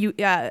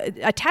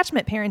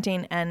attachment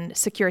parenting and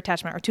secure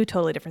attachment are two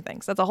totally different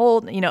things. That's a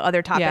whole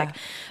other topic. Yeah.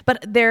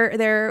 But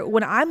they're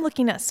when I'm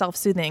looking at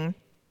self-soothing,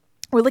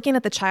 we're looking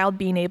at the child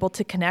being able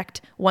to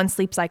connect one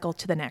sleep cycle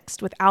to the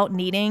next without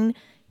needing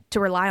to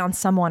rely on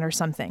someone or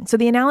something. So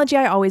the analogy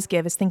I always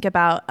give is think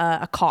about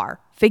a car.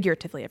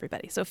 Figuratively,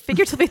 everybody. So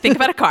figuratively think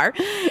about a car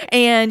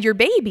and your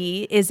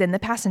baby is in the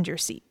passenger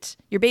seat.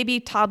 Your baby,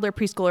 toddler,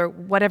 preschooler,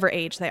 whatever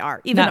age they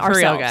are, even not for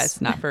ourselves. real,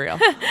 guys. Not for real.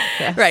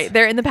 Yes. Right.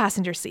 They're in the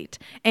passenger seat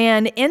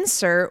and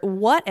insert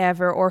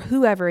whatever or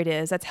whoever it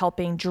is that's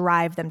helping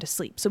drive them to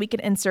sleep. So we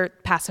could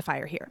insert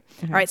pacifier here.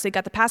 All right. So you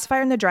got the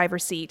pacifier in the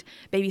driver's seat,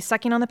 baby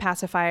sucking on the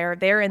pacifier.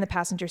 They're in the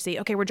passenger seat.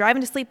 Okay. We're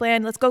driving to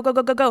Sleepland. Let's go, go,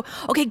 go, go, go.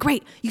 Okay,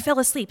 great. You fell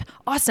asleep.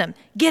 Awesome.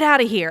 Get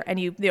out of here.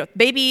 And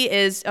baby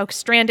is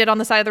stranded on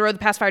the side of the road.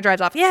 The pacifier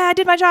drives off. Yeah, I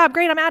did my job.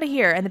 Great. I'm out of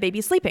here. And the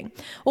baby's sleeping.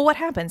 Well, what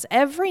happens?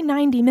 Every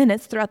 90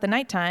 minutes throughout the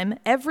nighttime,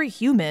 every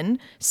human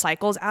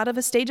cycles out of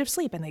a stage of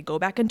sleep and they go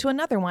back into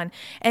another one.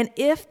 And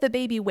if the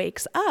baby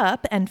wakes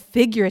up and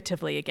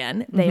figuratively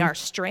again, they are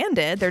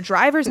stranded, their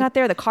driver's not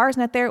there, the car's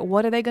not there,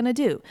 what are they going to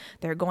do?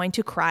 They're going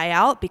to cry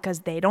out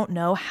because they don't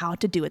know how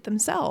to do it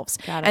themselves.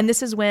 Got it. And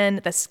this is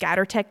when the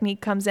scatter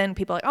technique comes in.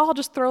 People are like, I'll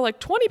just throw like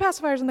 20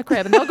 pacifiers in the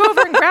crib and they'll go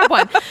over and grab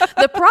one.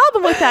 The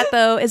problem with that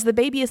though is the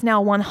baby is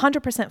now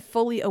 100%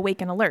 fully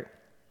awake and alert.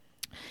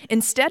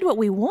 Instead, what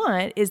we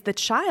want is the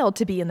child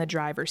to be in the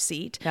driver's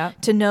seat,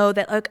 to know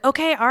that, like,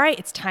 okay, all right,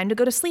 it's time to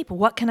go to sleep.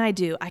 What can I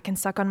do? I can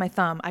suck on my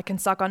thumb. I can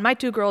suck on my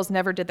two girls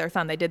never did their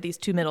thumb. They did these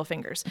two middle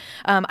fingers.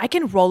 I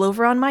can roll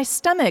over on my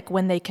stomach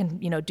when they can,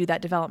 do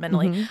that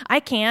developmentally. I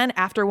can,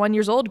 after 1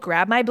 year old,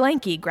 grab my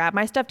blankie, grab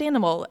my stuffed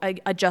animal,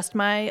 adjust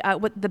my,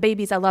 what the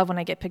babies, I love when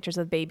I get pictures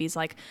of babies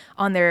like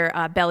on their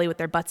belly with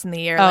their butts in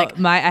the air.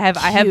 I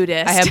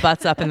have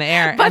butts up in the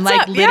air. And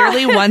like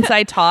literally once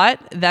I taught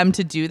them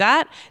to do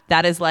that,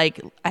 that is like,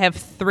 I have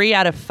 3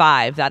 out of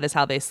 5. That is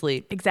how they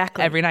sleep.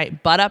 Exactly. Every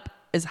night. Butt up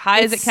as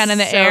high as it can in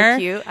the air. So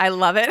cute. I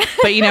love it.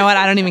 But you know what?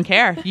 I don't even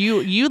care.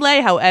 You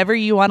lay however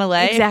you want to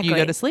lay if you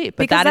go to sleep.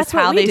 But because that is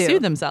how they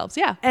soothe themselves.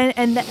 Yeah.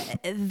 And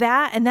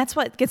that's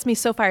what gets me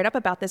so fired up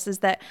about this is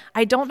that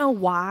I don't know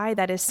why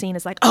that is seen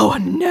as like, oh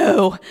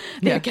no,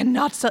 they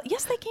cannot.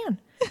 Yes, they can.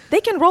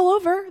 they can roll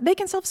over, they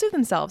can self-soothe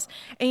themselves.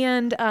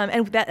 And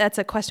that's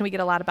a question we get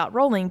a lot about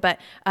rolling. But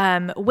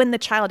when the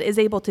child is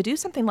able to do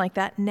something like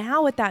that,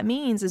 now what that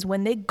means is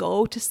when they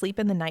go to sleep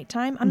in the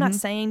nighttime, I'm not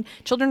saying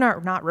children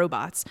are not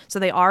robots, so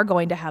they are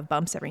going to have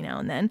bumps every now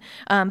and then.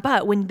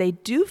 But when they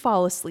do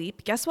fall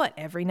asleep, guess what?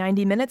 Every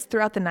 90 minutes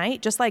throughout the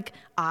night, just like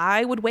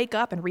I would wake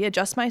up and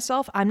readjust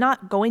myself, I'm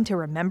not going to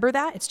remember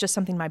that. It's just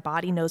something my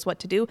body knows what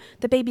to do.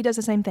 The baby does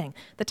the same thing.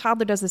 The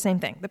toddler does the same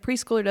thing. The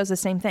preschooler does the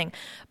same thing.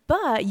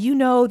 But you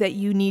know that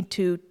you need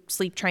to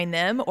sleep train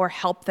them or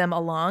help them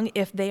along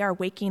if they are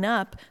waking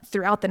up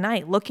throughout the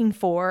night looking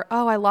for,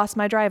 oh, I lost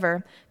my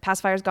driver.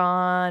 Pacifier's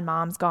gone,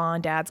 mom's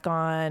gone, dad's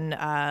gone.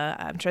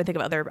 I'm trying to think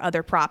of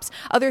other props,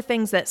 other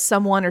things that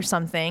someone or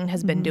something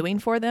has been doing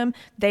for them.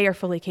 They are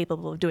fully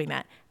capable of doing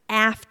that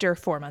after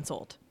 4 months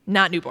old.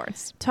 Not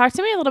newborns. Talk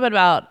to me a little bit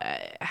about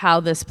how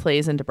this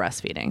plays into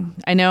breastfeeding.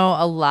 I know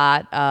a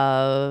lot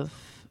of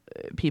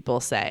people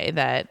say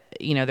that,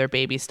 you know, their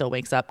baby still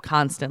wakes up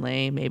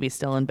constantly, maybe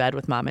still in bed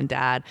with mom and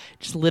dad,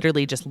 just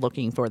literally just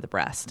looking for the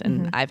breast.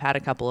 And I've had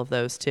a couple of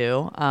those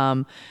too.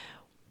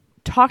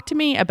 Talk to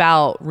me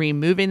about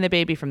removing the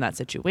baby from that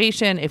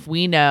situation if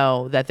we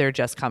know that they're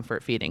just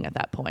comfort feeding at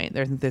that point.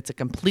 It's a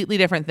completely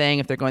different thing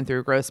if they're going through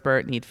a growth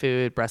spurt, need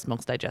food, breast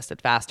milk's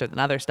digested faster than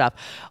other stuff.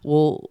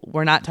 Well,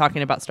 we're not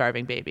talking about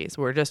starving babies.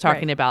 We're just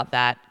talking about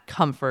that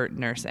comfort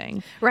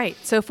nursing. Right.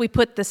 So if we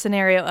put the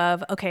scenario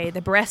of, okay,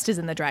 the breast is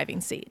in the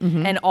driving seat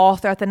and all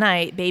throughout the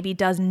night, baby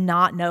does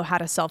not know how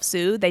to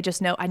self-soothe. They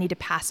just know I need to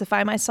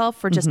pacify myself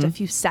for just a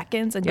few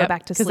seconds and go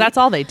back to sleep. Because that's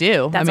all they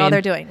do. That's all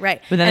they're doing.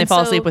 Right. But then they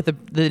fall asleep with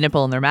the nipple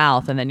in their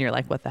mouth, and then you're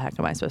like, what the heck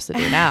am I supposed to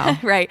do now?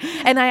 Right.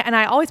 And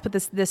I always put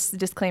this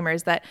disclaimer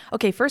is that,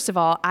 okay, first of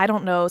all, I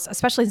don't know,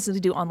 especially since we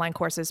do online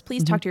courses,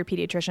 please talk to your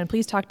pediatrician,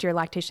 please talk to your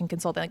lactation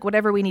consultant, like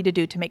whatever we need to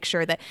do to make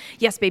sure that,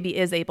 yes, baby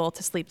is able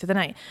to sleep through the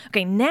night.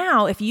 Okay,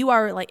 now if you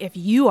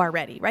are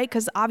ready, right?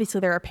 Because obviously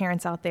there are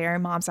parents out there,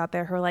 moms out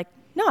there who are like,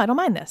 no, I don't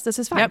mind this. This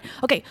is fine. Yep.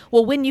 Okay.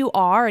 Well, when you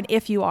are, and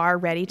if you are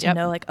ready to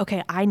know, like,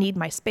 okay, I need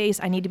my space.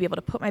 I need to be able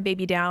to put my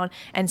baby down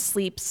and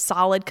sleep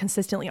solid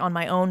consistently on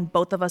my own.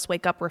 Both of us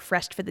wake up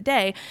refreshed for the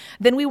day.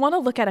 Then we want to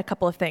look at a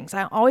couple of things.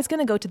 I'm always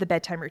going to go to the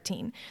bedtime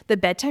routine. The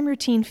bedtime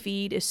routine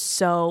feed is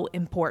so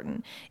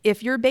important.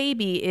 If your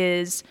baby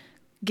is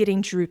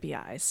getting droopy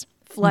eyes,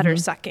 flutter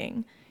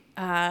sucking,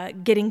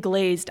 getting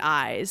glazed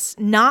eyes,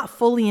 not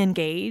fully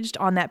engaged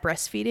on that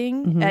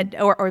breastfeeding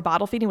or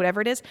bottle feeding,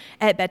 whatever it is,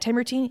 at bedtime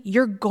routine,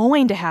 you're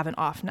going to have an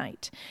off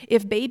night.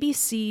 If baby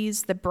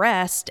sees the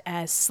breast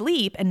as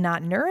sleep and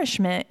not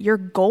nourishment, you're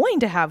going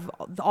to have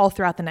all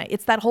throughout the night.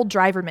 It's that whole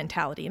driver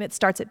mentality, and it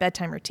starts at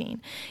bedtime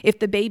routine. If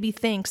the baby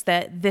thinks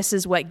that this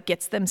is what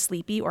gets them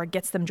sleepy or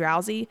gets them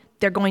drowsy,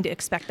 they're going to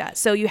expect that.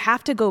 So you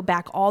have to go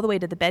back all the way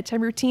to the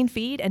bedtime routine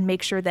feed and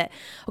make sure that,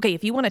 okay,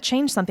 if you want to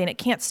change something, it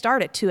can't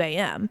start at 2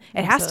 a.m.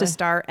 It has to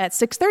start at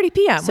 6:30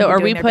 p.m. So are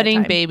we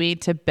putting baby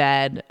to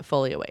bed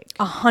fully awake?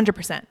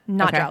 100%,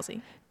 not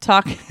drowsy.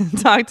 Talk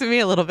to me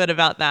a little bit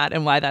about that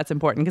and why that's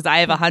important, because I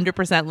have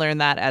 100%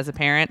 learned that as a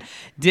parent.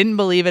 Didn't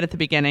believe it at the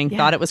beginning,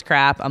 thought it was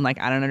crap. I'm like,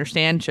 I don't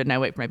understand. Shouldn't I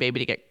wait for my baby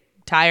to get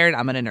tired?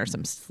 I'm going to nurse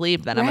him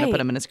sleep. Then I'm going to put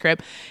him in his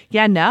crib.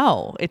 Yeah,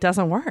 no, it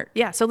doesn't work.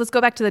 Yeah. So let's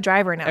go back to the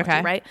driver analogy,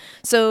 right?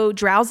 So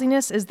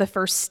drowsiness is the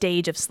first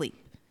stage of sleep.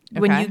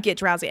 When you get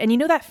drowsy. And you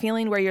know that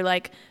feeling where you're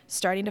like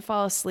starting to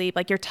fall asleep,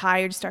 like you're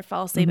tired, start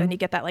fall asleep, and you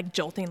get that like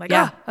jolting, like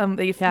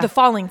the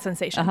falling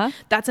sensation.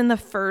 That's in the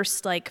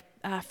first like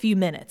few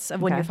minutes of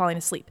when you're falling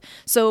asleep.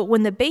 So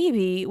when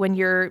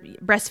you're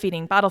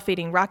breastfeeding, bottle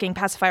feeding, rocking,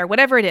 pacifier,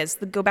 whatever it is,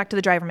 go back to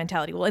the driver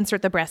mentality. We'll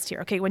insert the breast here.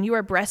 Okay, when you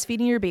are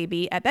breastfeeding your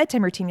baby at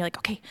bedtime routine, you're like,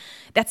 okay,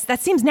 that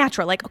seems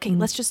natural. Like, okay,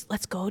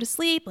 let's go to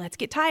sleep. Let's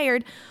get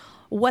tired.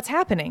 What's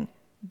happening?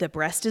 The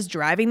breast is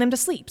driving them to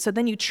sleep. So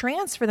then you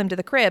transfer them to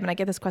the crib, and I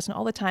get this question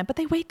all the time, but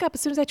they wake up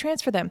as soon as I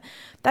transfer them.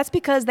 That's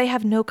because they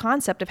have no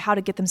concept of how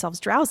to get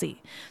themselves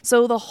drowsy.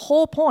 So the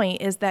whole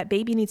point is that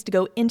baby needs to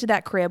go into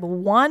that crib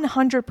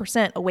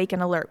 100% awake and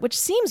alert, which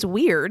seems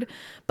weird,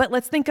 but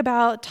let's think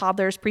about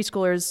toddlers,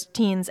 preschoolers,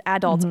 teens,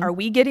 adults. Are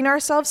we getting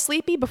ourselves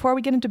sleepy before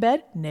we get into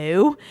bed?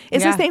 No.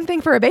 It's the same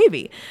thing for a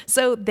baby.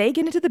 So they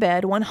get into the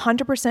bed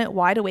 100%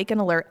 wide awake and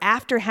alert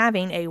after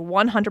having a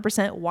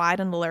 100%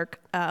 wide and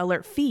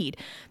alert feed.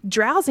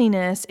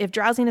 Drowsiness, if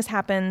drowsiness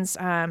happens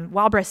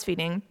while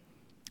breastfeeding,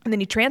 and then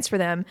you transfer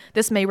them,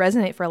 this may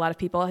resonate for a lot of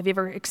people. Have you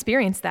ever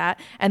experienced that?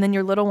 And then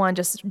your little one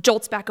just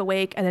jolts back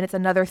awake, and then it's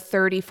another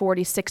 30,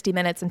 40, 60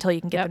 minutes until you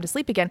can get them to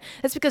sleep again.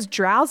 That's because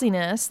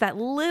drowsiness, that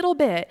little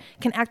bit,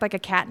 can act like a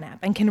cat nap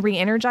and can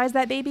re-energize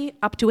that baby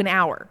up to an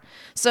hour.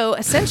 So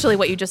essentially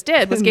what you just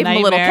did was give them a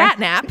little cat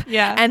nap.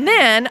 And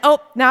then,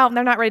 now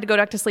they're not ready to go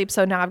back to sleep,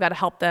 so now I've got to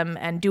help them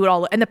and do it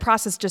all. And the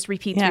process just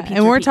repeats.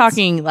 And we're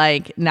talking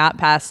like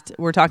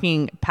we're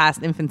talking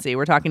past infancy.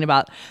 We're talking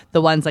about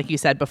the ones, like you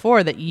said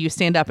before, that you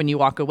stand up up and you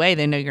walk away,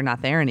 they know you're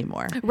not there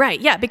anymore. Right.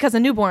 Yeah. Because a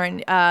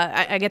newborn,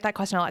 I get that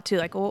question a lot too.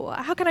 Like, well,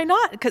 how can I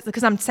not?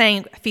 Because I'm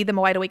saying feed them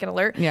a wide awake and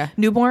alert. Yeah.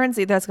 Newborns,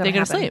 that's going to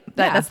happen. Sleep.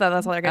 That's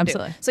all they're going to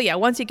do. So yeah,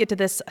 once you get to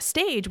this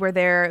stage where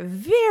they're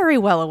very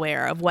well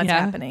aware of what's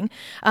happening.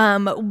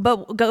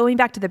 But going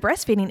back to the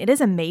breastfeeding, it is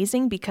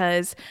amazing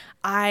because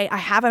I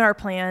have in our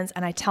plans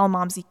and I tell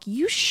moms, like,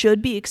 you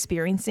should be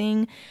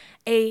experiencing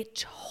a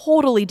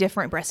totally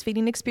different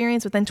breastfeeding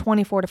experience within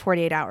 24 to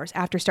 48 hours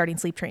after starting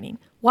sleep training.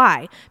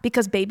 Why?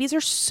 Because babies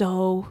are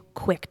so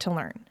quick to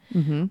learn.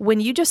 Mm-hmm. When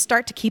you just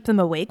start to keep them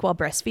awake while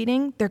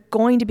breastfeeding, they're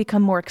going to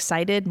become more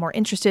excited, more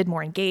interested,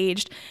 more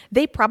engaged.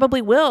 They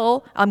probably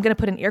will, I'm going to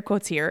put in air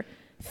quotes here,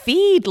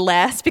 feed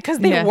less because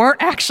they weren't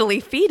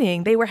actually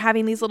feeding. They were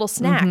having these little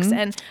snacks. Mm-hmm.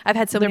 And I've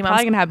had so many moms. They're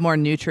probably going to have more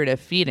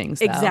nutritive feedings,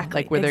 though.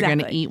 Exactly. Like where they're going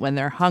to eat when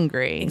they're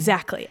hungry.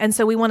 Exactly. And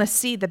so we want to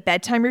see the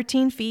bedtime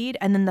routine feed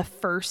and then the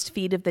first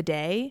feed of the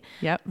day.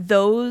 Yep.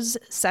 Those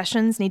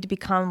sessions need to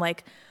become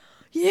like,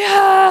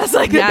 yes,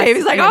 like the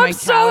baby's like, I'm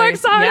so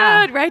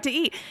excited, right, to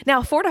eat.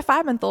 Now, 4 to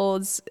 5 month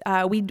olds,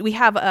 we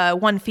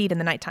have one feed in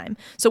the nighttime.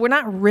 So we're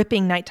not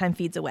ripping nighttime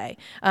feeds away.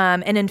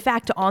 And in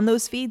fact, on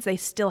those feeds, they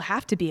still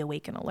have to be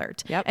awake and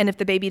alert. Yep. And if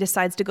the baby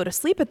decides to go to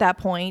sleep at that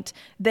point,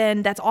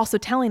 then that's also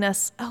telling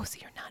us, oh, so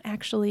you're not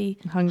actually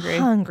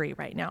hungry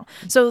right now.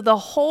 So the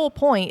whole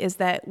point is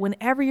that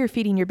whenever you're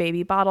feeding your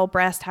baby, bottle,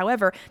 breast,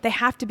 however, they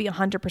have to be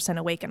 100%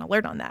 awake and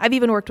alert on that. I've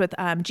even worked with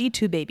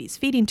G-tube babies,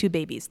 feeding tube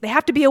babies. They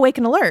have to be awake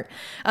and alert.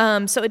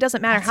 So it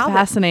doesn't matter how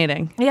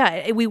fascinating.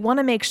 We want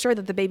to make sure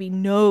that the baby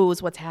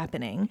knows what's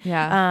happening.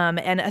 Yeah.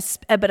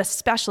 But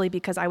especially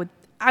because I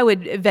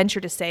would venture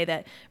to say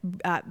that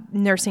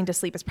nursing to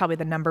sleep is probably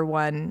the number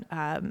one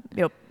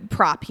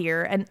prop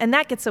here, and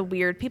that gets so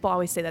weird. People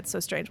always say that's so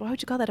strange. Why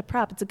would you call that a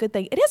prop? It's a good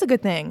thing. It is a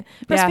good thing.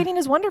 Breastfeeding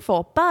is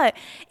wonderful, but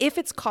if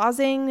it's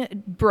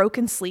causing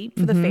broken sleep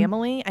for the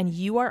family and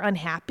you are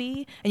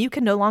unhappy and you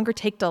can no longer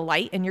take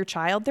delight in your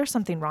child, there's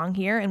something wrong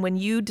here. And when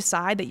you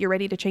decide that you're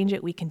ready to change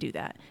it, we can do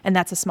that, and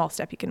that's a small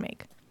step you can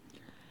make.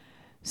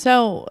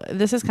 So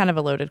this is kind of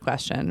a loaded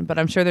question, but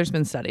I'm sure there's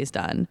been studies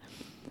done.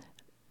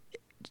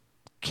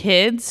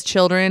 Kids,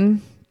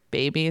 children,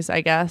 babies,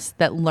 I guess,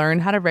 that learn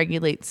how to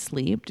regulate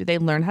sleep, do they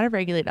learn how to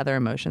regulate other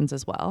emotions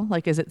as well?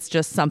 Like, is it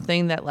just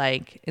something that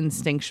like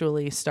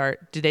instinctually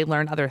do they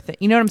learn other things?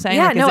 You know what I'm saying?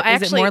 Yeah,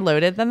 like, is it more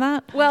loaded than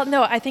that? Well,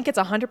 no, I think it's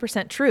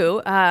 100%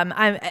 true.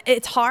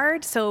 It's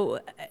hard. So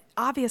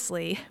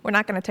obviously we're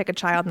not going to take a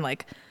child and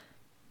like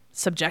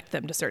subject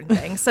them to certain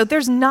things. So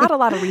there's not a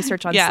lot of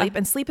research on sleep,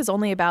 and sleep is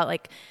only about,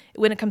 like,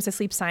 when it comes to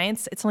sleep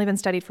science, it's only been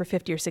studied for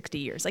 50 or 60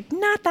 years, like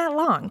not that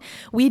long.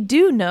 We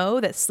do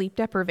know that sleep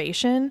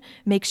deprivation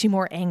makes you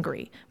more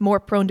angry, more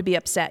prone to be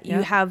upset.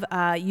 You have,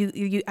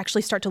 you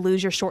actually start to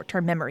lose your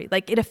short-term memory.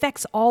 Like, it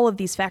affects all of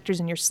these factors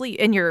in your sleep,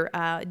 in your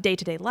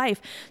day-to-day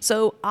life.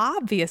 So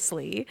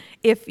obviously,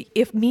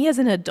 if me as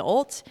an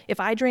adult, if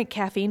I drank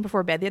caffeine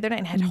before bed the other night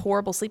and had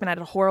horrible sleep and had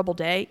a horrible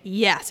day,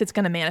 yes, it's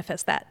going to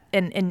manifest that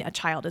in a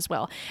child as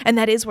well. And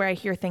that is where I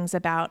hear things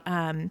about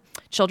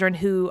children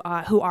who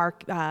are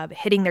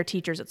hitting their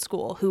teachers at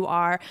school, who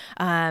are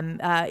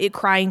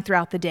crying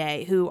throughout the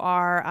day, who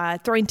are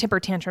throwing temper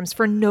tantrums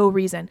for no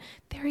reason.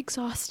 They're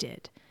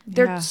exhausted.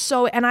 They're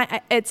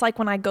it's like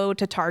when I go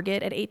to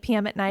Target at 8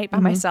 p.m. at night by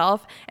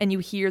myself and you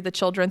hear the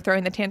children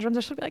throwing the tantrums,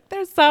 they'll be like,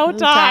 they're so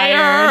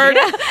tired.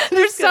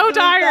 They're so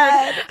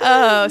tired.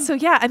 Oh, so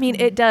yeah, I mean,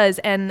 it does.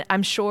 And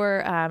I'm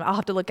sure I'll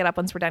have to look it up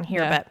once we're done here,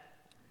 but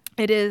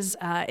it is,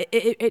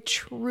 it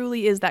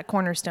truly is that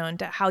cornerstone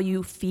to how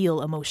you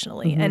feel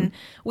emotionally. And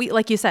we,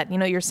 like you said,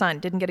 your son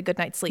didn't get a good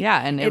night's sleep.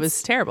 Yeah. And it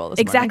was terrible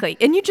this morning.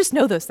 And you just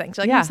know those things.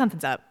 You're like,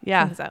 something's up.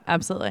 Yeah, something's up.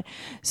 Absolutely.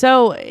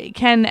 So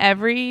can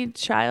every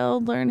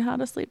child learn how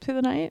to sleep through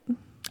the night?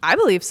 I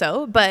believe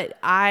so, but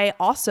I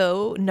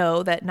also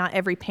know that not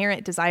every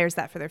parent desires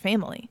that for their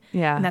family.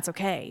 Yeah. And that's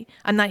okay.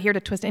 I'm not here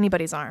to twist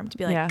anybody's arm to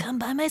be like, come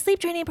buy my sleep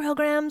training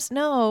programs.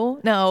 No.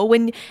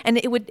 And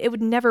it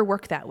would never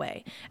work that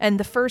way. And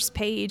the first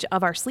page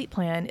of our sleep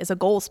plan is a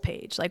goals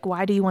page. Like,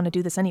 why do you want to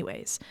do this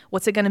anyways?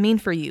 What's it going to mean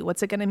for you?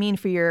 What's it going to mean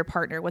for your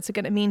partner? What's it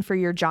going to mean for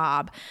your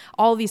job?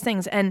 All of these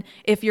things. And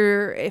if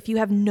you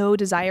have no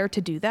desire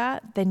to do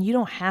that, then you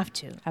don't have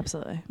to.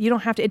 Absolutely. You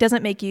don't have to. It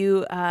doesn't make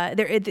you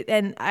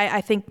and I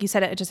think you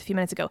said it just a few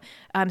minutes ago.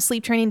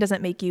 Sleep training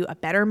doesn't make you a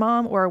better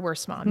mom or a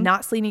worse mom.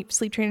 Not sleep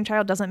training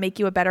child doesn't make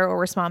you a better or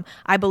worse mom.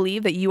 I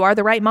believe that you are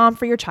the right mom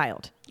for your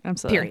child.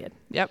 Absolutely. Period.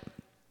 Yep.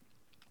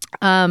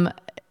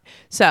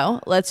 So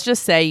let's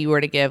just say you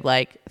were to give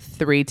like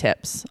 3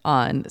 tips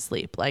on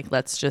sleep. Like,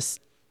 let's just,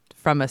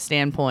 from a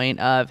standpoint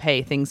of,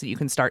 hey, things that you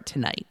can start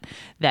tonight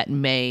that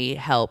may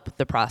help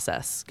the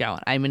process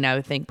going. I mean, I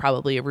would think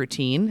probably a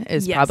routine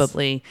is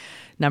probably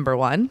number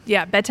 1.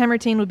 Yeah, bedtime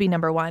routine would be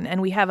number 1.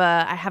 And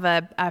I have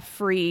a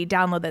free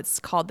download that's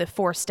called the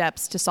 4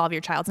 steps to solve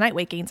your child's night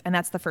wakings. And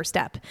that's the first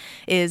step,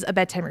 is a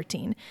bedtime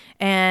routine.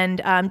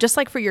 And just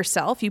like for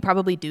yourself, you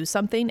probably do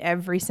something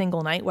every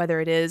single night, whether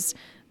it is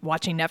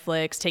watching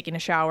Netflix, taking a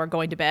shower,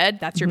 going to bed.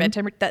 That's your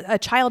bedtime. A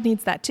child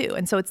needs that too.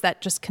 And so it's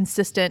that just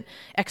consistent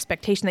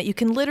expectation that you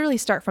can literally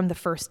start from the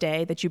first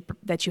day that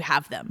you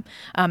have them.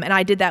 And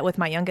I did that with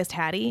my youngest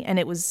Hattie. And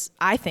it was,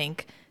 I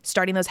think,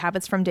 starting those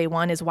habits from day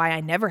one is why I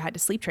never had to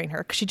sleep train her,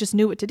 because she just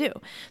knew what to do.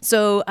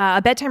 So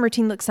a bedtime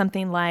routine looks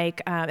something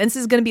like, and this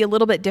is going to be a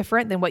little bit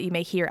different than what you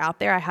may hear out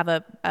there. I have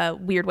a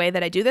weird way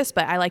that I do this,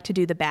 but I like to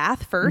do the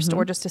bath first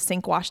or just a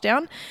sink wash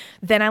down.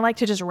 Then I like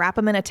to just wrap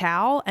them in a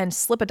towel and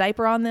slip a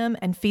diaper on them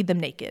and feed them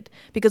naked.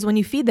 Because when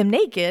you feed them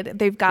naked,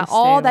 they've got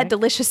all that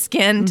delicious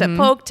skin to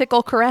poke,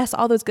 tickle, caress,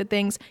 all those good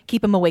things,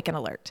 keep them awake and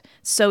alert.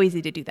 So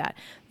easy to do that.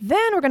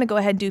 Then we're going to go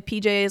ahead and do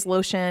PJs,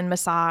 lotion,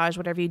 massage,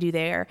 whatever you do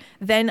there.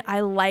 Then I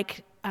like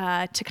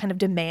to kind of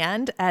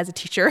demand as a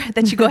teacher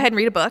that you go ahead and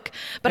read a book.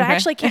 But I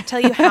actually can't tell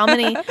you how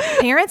many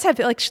parents have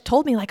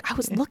told me, I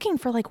was looking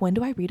for when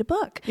do I read a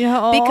book?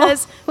 Yeah,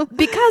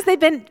 because they've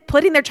been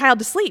putting their child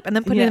to sleep and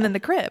then putting them in the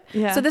crib.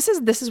 Yeah. So this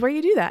is where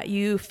you do that.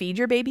 You feed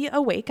your baby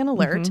awake and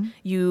alert.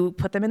 You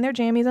put them in their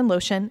jammies and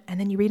lotion, and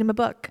then you read them a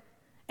book.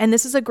 And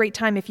this is a great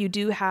time if you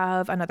do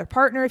have another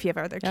partner, if you have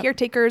other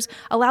caretakers,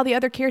 allow the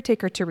other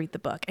caretaker to read the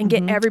book and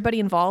get everybody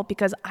involved,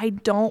 because I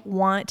don't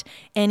want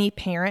any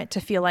parent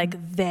to feel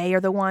like they are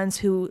the ones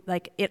who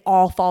it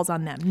all falls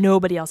on them.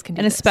 Nobody else can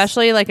do this. And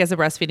especially as a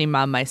breastfeeding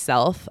mom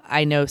myself,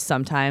 I know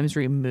sometimes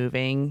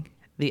removing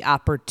the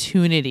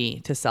opportunity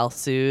to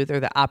self-soothe,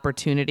 or the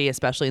opportunity,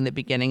 especially in the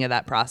beginning of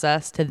that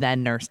process, to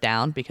then nurse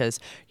down because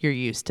you're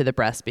used to the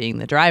breast being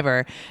the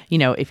driver.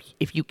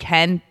 If you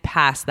can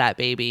pass that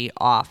baby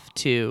off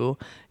to,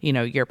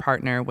 your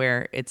partner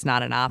where it's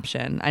not an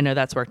option. I know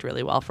that's worked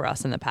really well for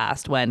us in the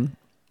past when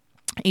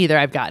either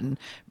I've gotten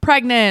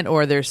pregnant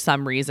or there's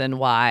some reason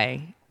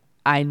why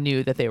I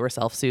knew that they were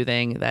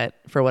self-soothing, that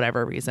for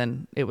whatever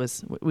reason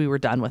we were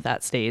done with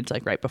that stage,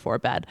 right before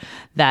bed,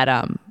 that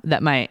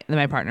my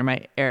partner,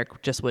 my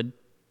Eric, just would,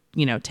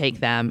 take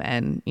them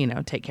and,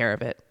 take care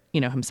of it,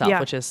 himself,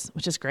 which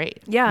is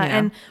great. Yeah.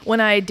 And when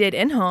I did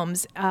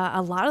in-homes,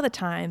 a lot of the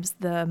times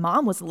the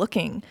mom was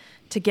looking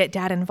to get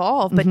dad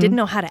involved, but didn't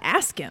know how to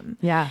ask him.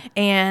 Yeah.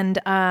 And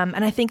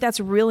I think that's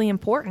really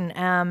important.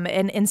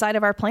 And inside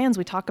of our plans,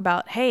 we talk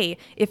about, hey,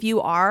 if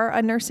you are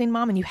a nursing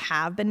mom and you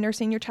have been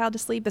nursing your child to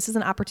sleep, this is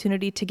an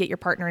opportunity to get your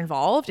partner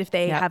involved if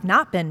they have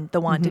not been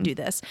the one to do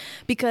this,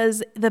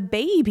 because the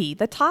baby,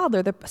 the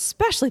toddler,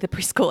 especially the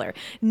preschooler,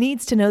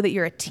 needs to know that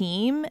you're a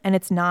team and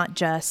it's not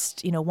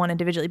just, one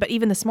individually. But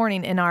even this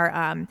morning in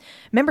our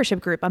membership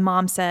group, a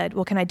mom said,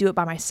 well, can I do it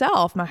by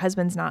myself? My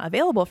husband's not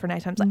available for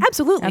nighttime. Like,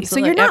 absolutely. So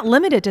you're not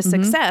limited to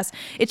success.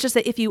 It's just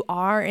that if you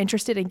are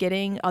interested in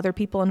getting other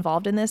people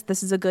involved in this,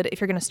 this is if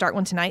you're going to start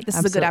one tonight, this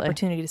is a good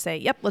opportunity to say,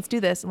 yep, let's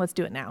do this and let's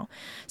do it now.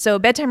 So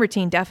bedtime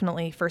routine,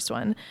 definitely first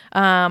one.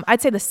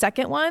 I'd say the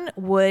second one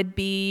would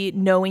be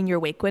knowing your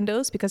wake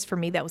windows, because for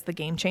me, that was the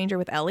game changer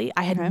with Ellie.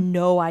 I had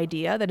no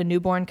idea that a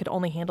newborn could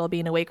only handle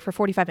being awake for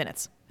 45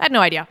 minutes. I had no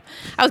idea.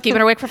 I was keeping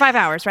her awake for 5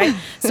 hours, right?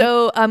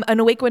 So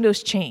an awake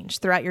windows change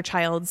throughout your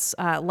child's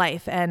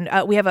life. And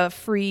we have a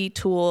free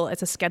tool.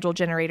 It's a schedule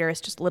generator.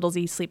 It's just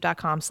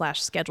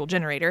littlezsleep.com/schedule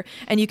generator.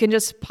 And you can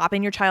just pop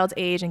in your child's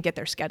age and get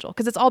their schedule,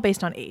 because it's all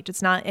based on age.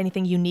 It's not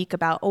anything unique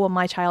about, oh, well,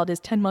 my child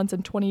is 10 months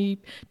and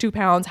 22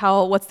 pounds.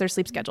 What's their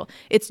sleep schedule?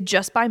 It's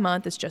just by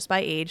month. It's just by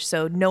age.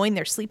 So knowing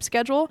their sleep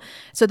schedule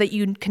so that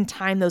you can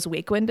time those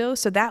wake windows.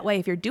 So that way,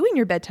 if you're doing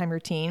your bedtime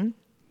routine,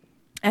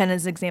 and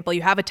as an example,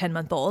 you have a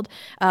 10-month-old,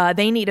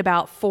 they need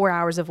about 4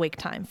 hours of wake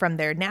time from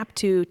their nap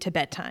to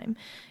bedtime.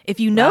 If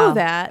you know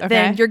that,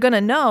 then you're going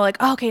to know,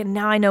 okay,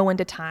 now I know when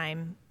to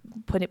time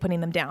putting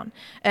them down.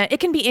 It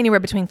can be anywhere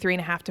between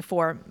 3.5 to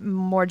 4,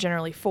 more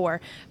generally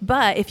 4.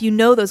 But if you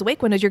know those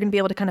wake windows, you're going to be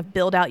able to kind of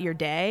build out your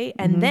day.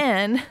 And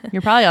then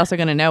you're probably also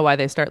going to know why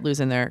they start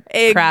losing their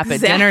crap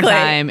at dinner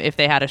time if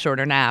they had a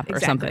shorter nap or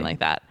something like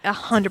that.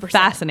 100%.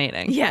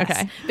 Fascinating. Yes.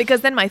 Okay.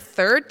 Because then my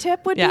third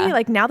tip would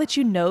be now that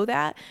you know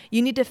that,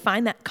 you need to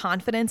find that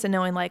confidence in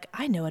knowing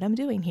I know what I'm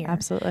doing here.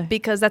 Absolutely.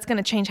 Because that's going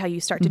to change how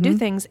you start to do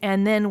things.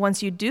 And then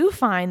once you do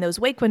find those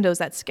wake windows,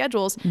 that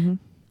schedules,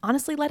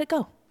 honestly, let it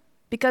go.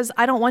 Because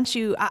I don't want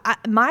you,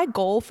 my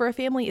goal for a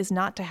family is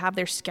not to have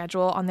their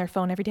schedule on their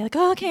phone every day.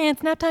 Okay,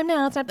 it's nap time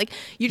now. It's not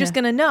you're just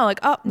going to know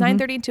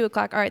 9:30 and 2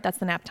 o'clock. All right, that's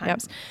the nap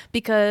times. Yep.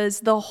 Because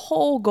the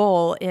whole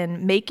goal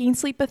in making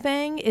sleep a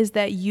thing is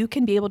that you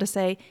can be able to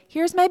say,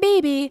 here's my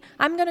baby.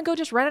 I'm going to go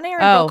just run an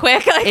errand real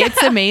quick.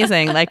 It's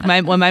amazing.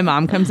 When my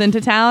mom comes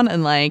into town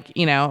and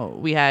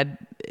we had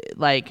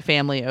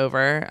family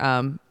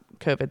over,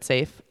 COVID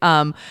safe.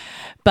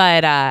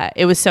 But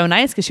it was so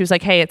nice because she was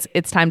like, hey,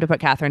 it's time to put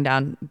Catherine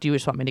down. Do you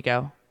just want me to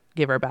go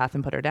give her a bath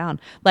and put her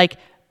down?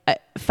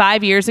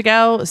 5 years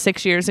ago,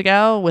 6 years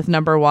ago with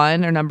number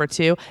 1 or number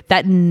 2,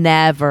 that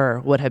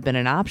never would have been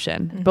an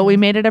option. But we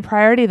made it a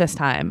priority this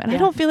time. And I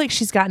don't feel like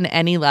she's gotten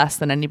any less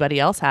than anybody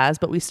else has,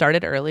 but we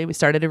started early. We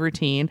started a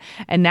routine.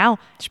 And now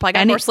she probably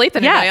got more sleep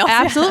than anybody else.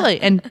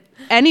 Absolutely. And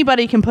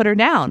anybody can put her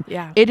down.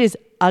 Yeah. It is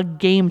a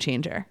game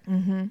changer.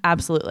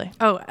 Absolutely.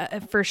 Oh,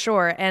 for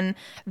sure. And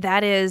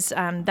that is,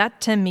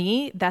 that to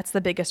me, that's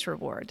the biggest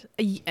reward.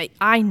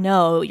 I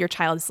know your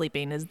child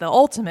sleeping is the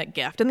ultimate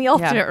gift and the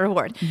ultimate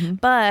reward.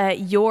 But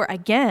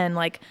again,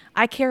 like,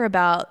 I care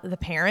about the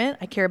parent.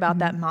 I care about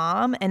that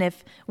mom. And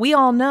if we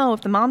all know,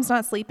 if the mom's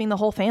not sleeping, the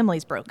whole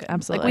family's broken.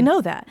 Absolutely. Like, we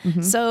know that.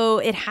 So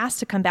it has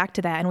to come back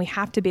to that. And we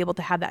have to be able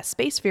to have that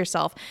space for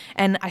yourself.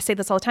 And I say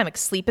this all the time, like,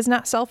 sleep is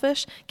not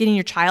selfish. Getting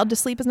your child to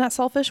sleep is not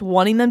selfish.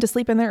 Wanting them to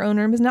sleep in their own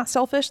room is not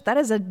selfish. That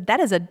is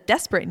a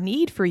desperate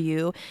need for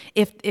you.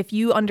 If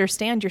you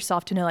understand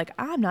yourself to know, like,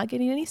 I'm not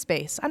getting any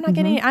space. I'm not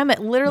getting, I'm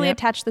literally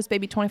attached to this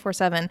baby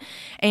 24/7.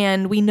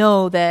 And we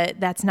know that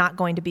that's not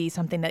going to be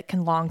something that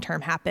can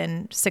long-term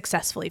happen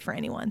successfully for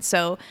anyone.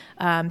 So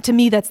to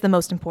me, that's the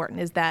most important,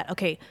 is that,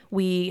 okay,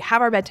 we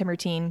have our bedtime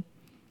routine.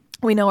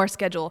 We know our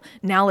schedule.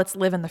 Now let's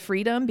live in the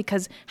freedom,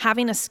 because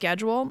having a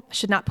schedule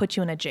should not put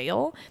you in a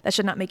jail. That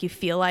should not make you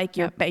feel like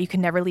you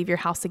can never leave your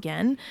house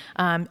again.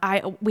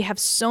 We have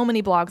so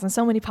many blogs and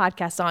so many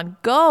podcasts on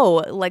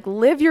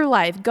live your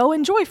life. Go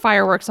enjoy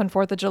fireworks on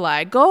 4th of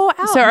July. Go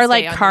out. So are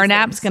like car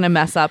naps going to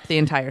mess up the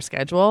entire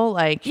schedule?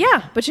 Like,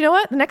 yeah, but you know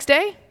what? The next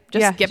day,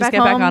 Just get back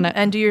on it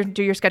and do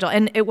your schedule.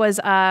 And it was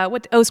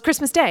it was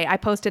Christmas Day. I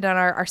posted on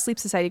our Sleep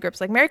Society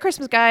groups, like, Merry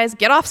Christmas, guys,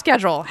 get off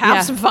schedule,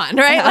 have some fun,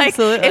 right?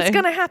 Absolutely. Like, it's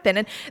gonna happen.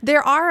 And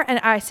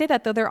I say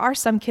that though, there are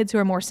some kids who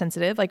are more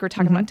sensitive, like we're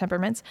talking about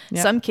temperaments.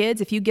 Yep. Some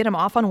kids, if you get them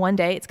off on one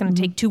day, it's gonna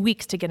take 2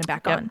 weeks to get them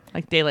back on.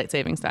 Like daylight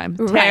savings time.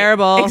 Right.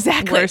 Terrible.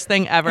 Exactly. Worst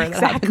thing ever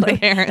that happened to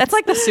parents. That's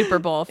like the Super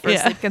Bowl for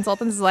sleep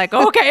consultants. Is like,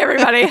 okay,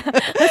 everybody,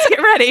 let's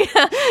get ready.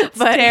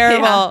 But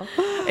terrible.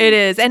 Yeah, it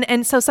is.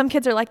 And so some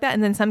kids are like that,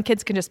 and then some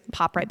kids can just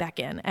pop right back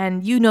in.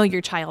 And you know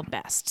your child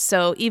best.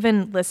 So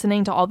even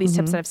listening to all these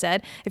tips that I've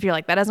said, if you're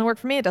like, that doesn't work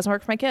for me, it doesn't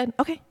work for my kid,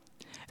 okay.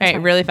 All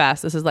right, really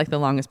fast. This is like the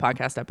longest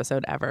podcast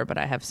episode ever, but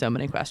I have so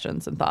many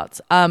questions and thoughts.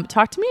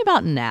 Talk to me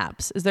about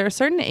naps. Is there a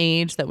certain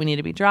age that we need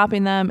to be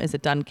dropping them? Is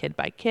it done kid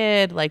by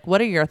kid? Like,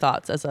 what are your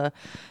thoughts as a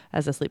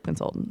sleep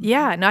consultant?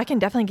 Yeah, no, I can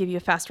definitely give you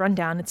a fast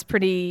rundown. It's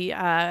pretty...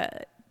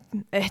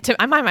 in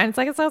my mind, it's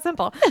like, it's so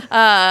simple.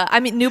 I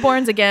mean,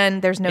 newborns,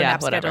 again, there's no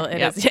nap schedule.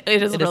 It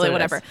is really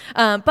whatever.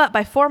 But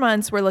by 4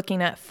 months, we're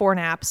looking at 4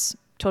 naps,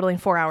 totaling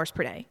 4 hours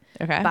per day.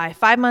 Okay. By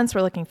 5 months,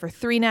 we're looking for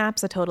 3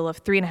 naps, a total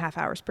of 3.5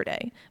 hours per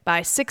day.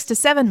 By 6 to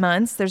 7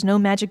 months, there's no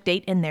magic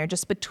date in there.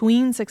 Just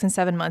between 6 and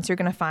 7 months, you're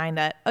going to find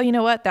that, oh, you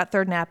know what? That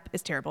third nap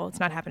is terrible. It's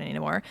not happening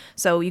anymore.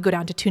 So you go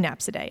down to 2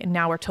 naps a day. And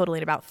now we're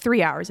totaling about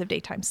 3 hours of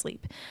daytime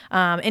sleep.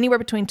 Anywhere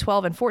between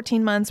 12 and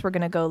 14 months, we're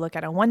going to go look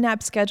at a 1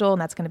 nap schedule.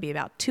 And that's going to be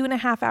about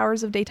 2.5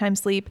 hours of daytime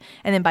sleep.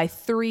 And then by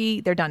 3,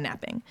 they're done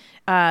napping.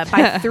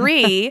 By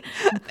 3,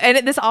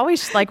 and this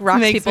always like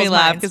rocks people's minds. Makes me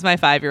laugh because my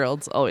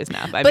 5-year-olds always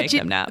nap. I make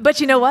them nap.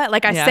 But you know what?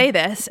 Like, I say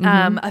this, a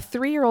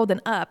 3-year-old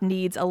and up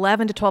needs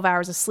 11 to 12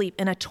 hours of sleep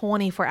in a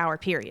 24-hour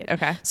period.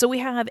 Okay. So we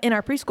have in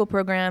our preschool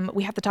program,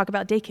 we have to talk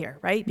about daycare,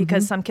 right?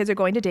 Because some kids are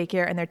going to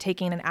daycare and they're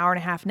taking an hour and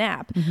a half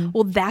nap.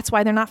 Well, that's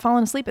why they're not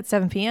falling asleep at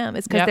 7 p.m.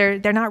 It's because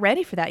they're not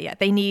ready for that yet.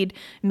 They need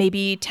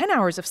maybe 10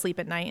 hours of sleep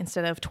at night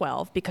instead of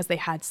 12 because they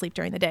had sleep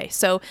during the day.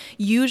 So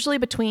usually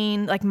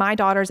between, like, my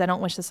daughters, I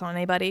don't wish this on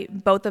anybody,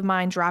 both of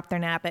mine dropped their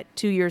nap at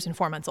 2 years and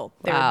 4 months old.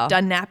 They were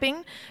done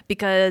napping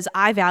because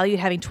I valued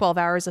having 12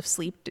 hours of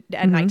sleep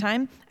at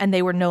nighttime, and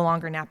they were no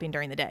longer napping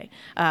during the day.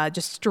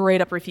 Just straight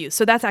up refused.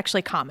 So that's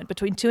actually common.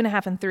 Between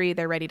 2.5 and 3,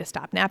 they're ready to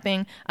stop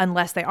napping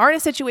unless they are in a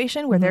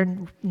situation where they're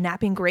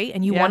napping great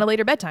and you want a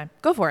later bedtime.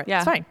 Go for it. Yeah.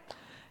 It's fine.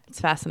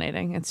 It's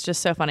fascinating. It's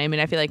just so funny. I mean,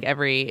 I feel like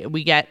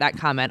we get that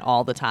comment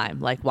all the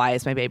time. Like, why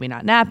is my baby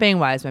not napping?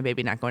 Why is my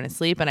baby not going to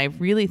sleep? And I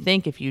really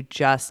think if you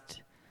just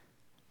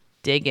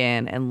dig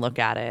in and look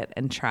at it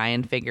and try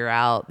and figure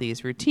out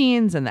these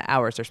routines and the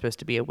hours they're supposed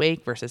to be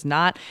awake versus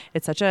not,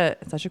 it's such a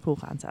cool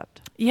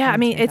concept. Yeah, I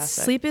mean,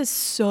 sleep is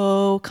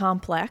so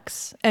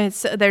complex.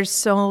 There's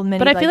so many.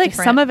 But I feel like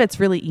some of it's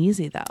really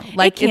easy though.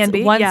 Like, it can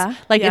be.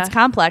 It's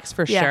complex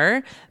for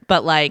sure,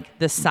 but like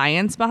the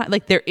science behind,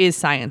 like, there is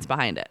science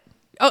behind it.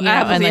 Oh,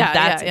 and like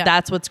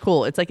that's what's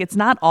cool. It's like, it's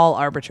not all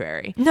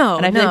arbitrary. No,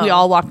 and I feel like we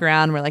all walk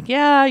around and we're like,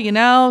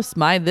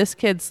 this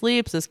kid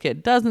sleeps, this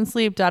kid doesn't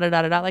sleep, da da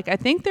da da da. Like, I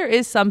think there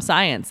is some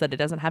science that it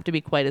doesn't have to be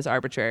quite as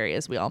arbitrary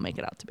as we all make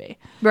it out to be.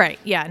 Right.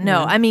 Yeah.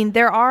 No. I mean,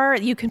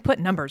 you can put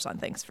numbers on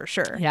things for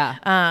sure.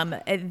 Yeah.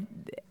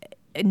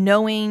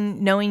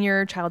 Knowing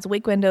your child's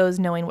wake windows,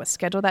 knowing what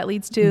schedule that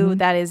leads to,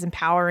 that is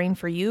empowering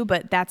for you,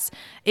 but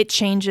it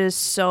changes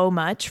so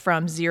much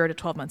from 0 to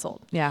 12 months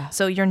old. Yeah.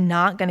 So you're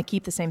not going to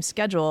keep the same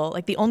schedule.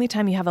 Like, the only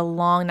time you have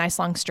a nice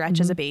long stretch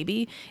as a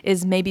baby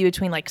is maybe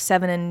between like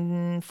 7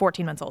 and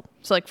 14 months old.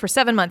 So like for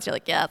 7 months, you're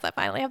like, yes, I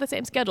finally have the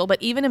same schedule. But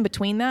even in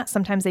between that,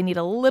 sometimes they need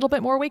a little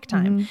bit more wake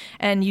time.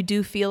 And you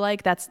do feel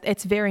like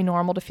it's very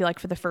normal to feel like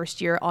for the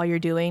first year, all you're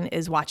doing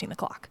is watching the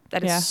clock.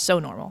 That is so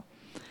normal.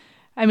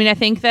 I mean, I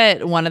think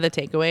that one of the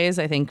takeaways,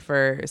 I think,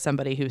 for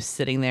somebody who's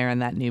sitting there in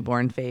that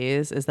newborn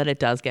phase is that it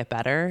does get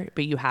better,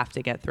 but you have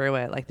to get through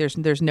it. Like,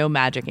 there's no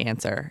magic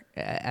answer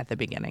at the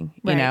beginning.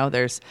 Right. You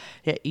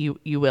know,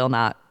 you will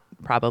not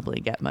probably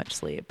get much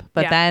sleep.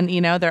 But then,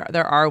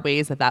 there are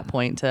ways at that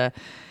point to,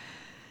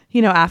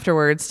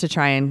 afterwards to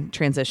try and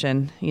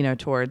transition,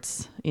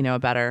 towards, a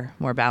better,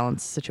 more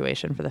balanced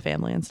situation for the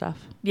family and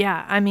stuff.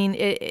 Yeah. I mean,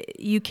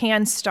 you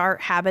can start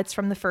habits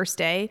from the first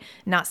day,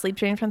 not sleep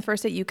training from the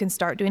first day. You can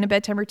start doing a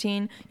bedtime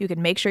routine. You can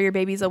make sure your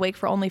baby's awake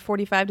for only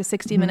 45 to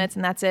 60 minutes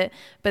and that's it.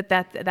 But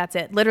that's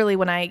it. Literally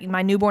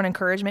my newborn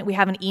encouragement, we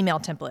have an email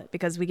template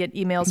because we get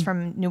emails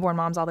from newborn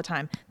moms all the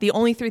time. The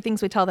only 3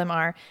 things we tell them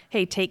are,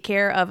 hey, take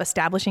care of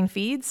establishing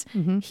feeds,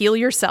 heal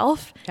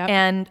yourself,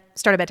 and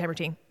start a bedtime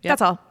routine. Yep.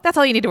 That's all. That's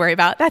all you need to worry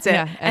about. That's it.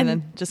 Yeah, and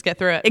then just get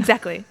through it.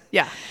 Exactly.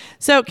 Yeah.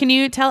 So can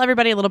you tell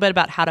everybody a little bit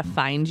about how to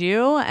find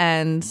you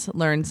and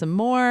learn some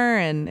more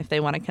and if they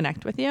want to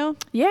connect with you?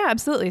 Yeah,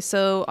 absolutely.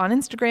 So on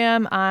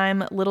Instagram,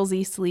 I'm Little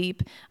Z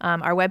Sleep.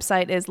 Our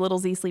website is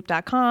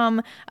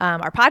littlezsleep.com.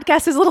 Our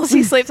podcast is Little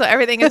Z Sleep. So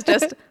everything is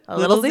just a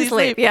Little Z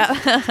Sleep.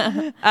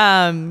 Yeah.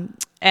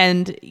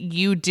 And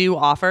you do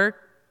offer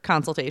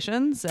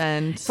consultations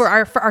and for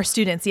our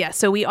students. Yeah.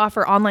 So we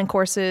offer online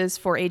courses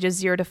for ages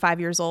 0 to 5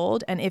 years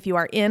old. And if you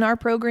are in our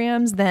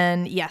programs,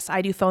 then yes,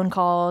 I do phone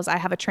calls. I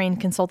have a trained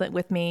consultant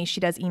with me.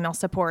 She does email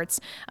supports.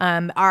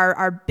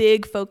 Our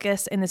big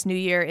focus in this new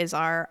year is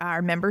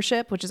our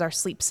membership, which is our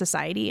Sleep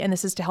Society. And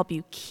this is to help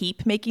you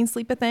keep making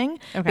sleep a thing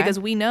because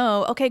we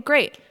know, okay,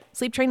 great.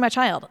 Sleep trained my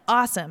child.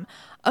 Awesome.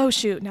 Oh,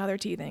 shoot, now they're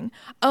teething.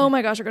 Oh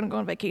my gosh, we're going to go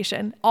on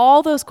vacation.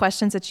 All those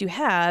questions that you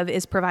have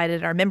is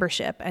provided in our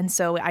membership. And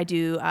so I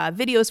do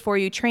videos for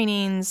you,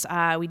 trainings,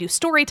 we do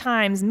story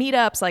times,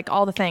 meetups, like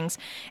all the things.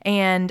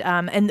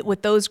 And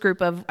with those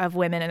group of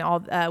women and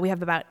all, we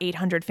have about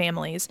 800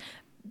 families.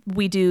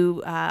 We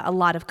do a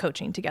lot of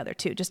coaching together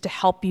too, just to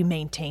help you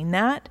maintain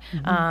that.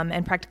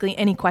 And practically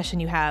any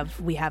question you have,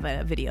 we have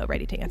a video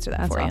ready to answer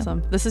that for you. That's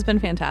awesome. This has been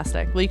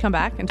fantastic. Will you come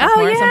back and talk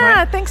more at some point?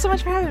 Yeah. Thanks so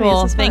much for having me.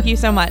 Cool. Thank you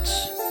so much.